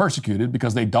feel persecuted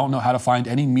because they don't know how to find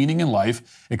any meaning in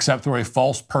life except through a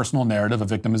false personal narrative of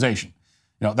victimization.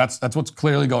 That's what's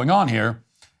clearly going on here,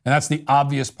 and that's the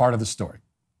obvious part of the story.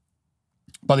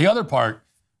 But the other part,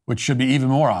 which should be even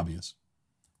more obvious,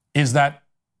 is that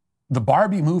the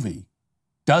Barbie movie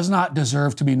does not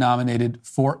deserve to be nominated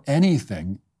for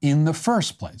anything in the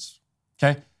first place.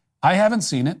 Okay? I haven't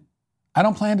seen it. I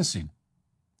don't plan to see it.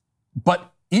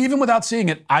 But even without seeing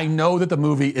it, I know that the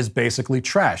movie is basically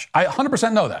trash. I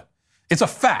 100% know that. It's a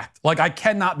fact. I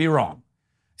cannot be wrong.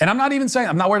 And I'm not even saying,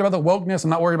 I'm not worried about the wokeness. I'm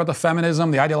not worried about the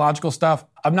feminism, the ideological stuff.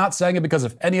 I'm not saying it because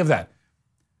of any of that.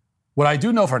 What I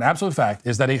do know for an absolute fact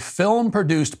is that a film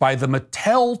produced by the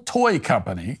Mattel Toy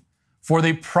Company for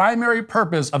the primary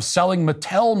purpose of selling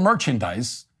Mattel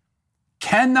merchandise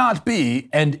cannot be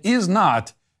and is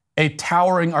not a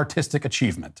towering artistic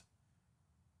achievement.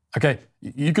 Okay,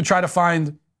 you could try to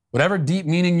find whatever deep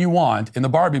meaning you want in the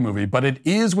Barbie movie, but it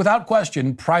is without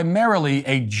question primarily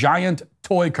a giant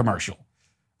toy commercial.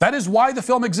 That is why the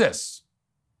film exists.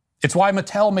 It's why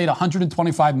Mattel made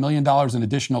 $125 million in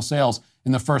additional sales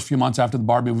in the first few months after the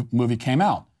Barbie movie came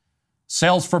out.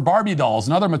 Sales for Barbie dolls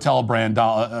and other Mattel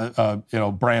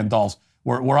brand dolls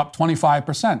were up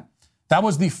 25%. That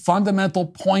was the fundamental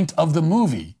point of the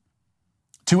movie,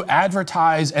 to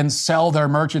advertise and sell their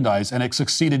merchandise, and it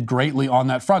succeeded greatly on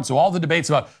that front. So all the debates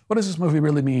about what does this movie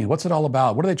really mean? What's it all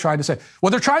about? What are they trying to say?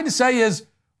 What they're trying to say is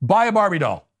buy a Barbie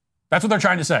doll. That's what they're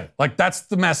trying to say. That's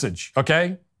the message,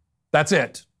 okay? That's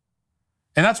it.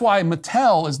 And that's why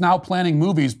Mattel is now planning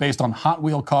movies based on Hot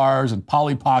Wheel cars and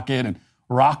Polly Pocket and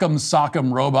Rock'em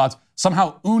Sock'em robots.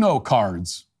 Somehow Uno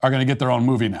cards are going to get their own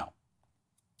movie now.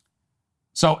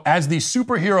 So as the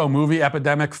superhero movie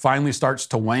epidemic finally starts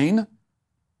to wane,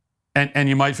 and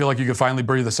you might feel like you could finally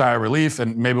breathe a sigh of relief,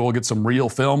 and maybe we'll get some real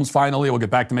films finally. We'll get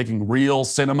back to making real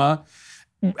cinema,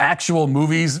 actual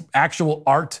movies, actual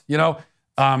art,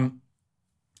 But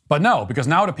no, because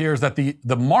now it appears that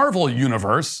the Marvel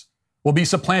universe will be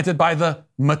supplanted by the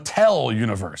Mattel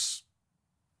universe.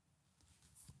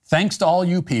 Thanks to all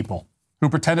you people who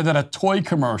pretended that a toy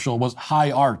commercial was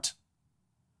high art.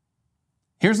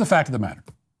 Here's the fact of the matter.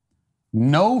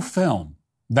 No film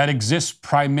that exists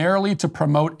primarily to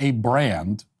promote a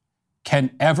brand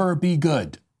can ever be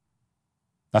good.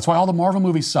 That's why all the Marvel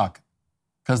movies suck,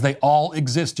 because they all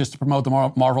exist just to promote the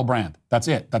Marvel brand. That's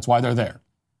it. That's why they're there.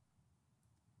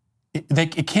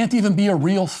 It can't even be a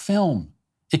real film.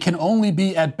 It can only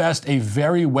be, at best, a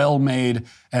very well-made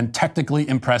and technically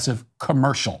impressive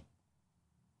commercial.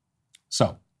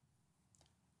 So,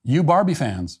 you Barbie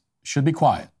fans should be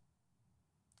quiet.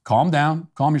 Calm down,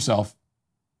 calm yourself,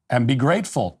 and be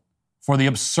grateful for the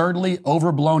absurdly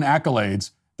overblown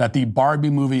accolades that the Barbie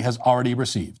movie has already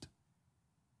received.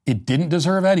 It didn't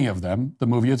deserve any of them. The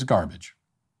movie is garbage.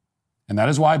 And that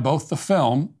is why both the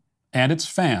film and its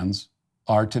fans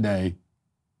are today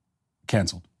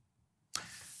canceled.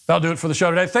 That'll do it for the show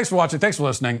today. Thanks for watching. Thanks for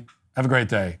listening. Have a great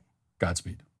day.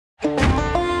 Godspeed.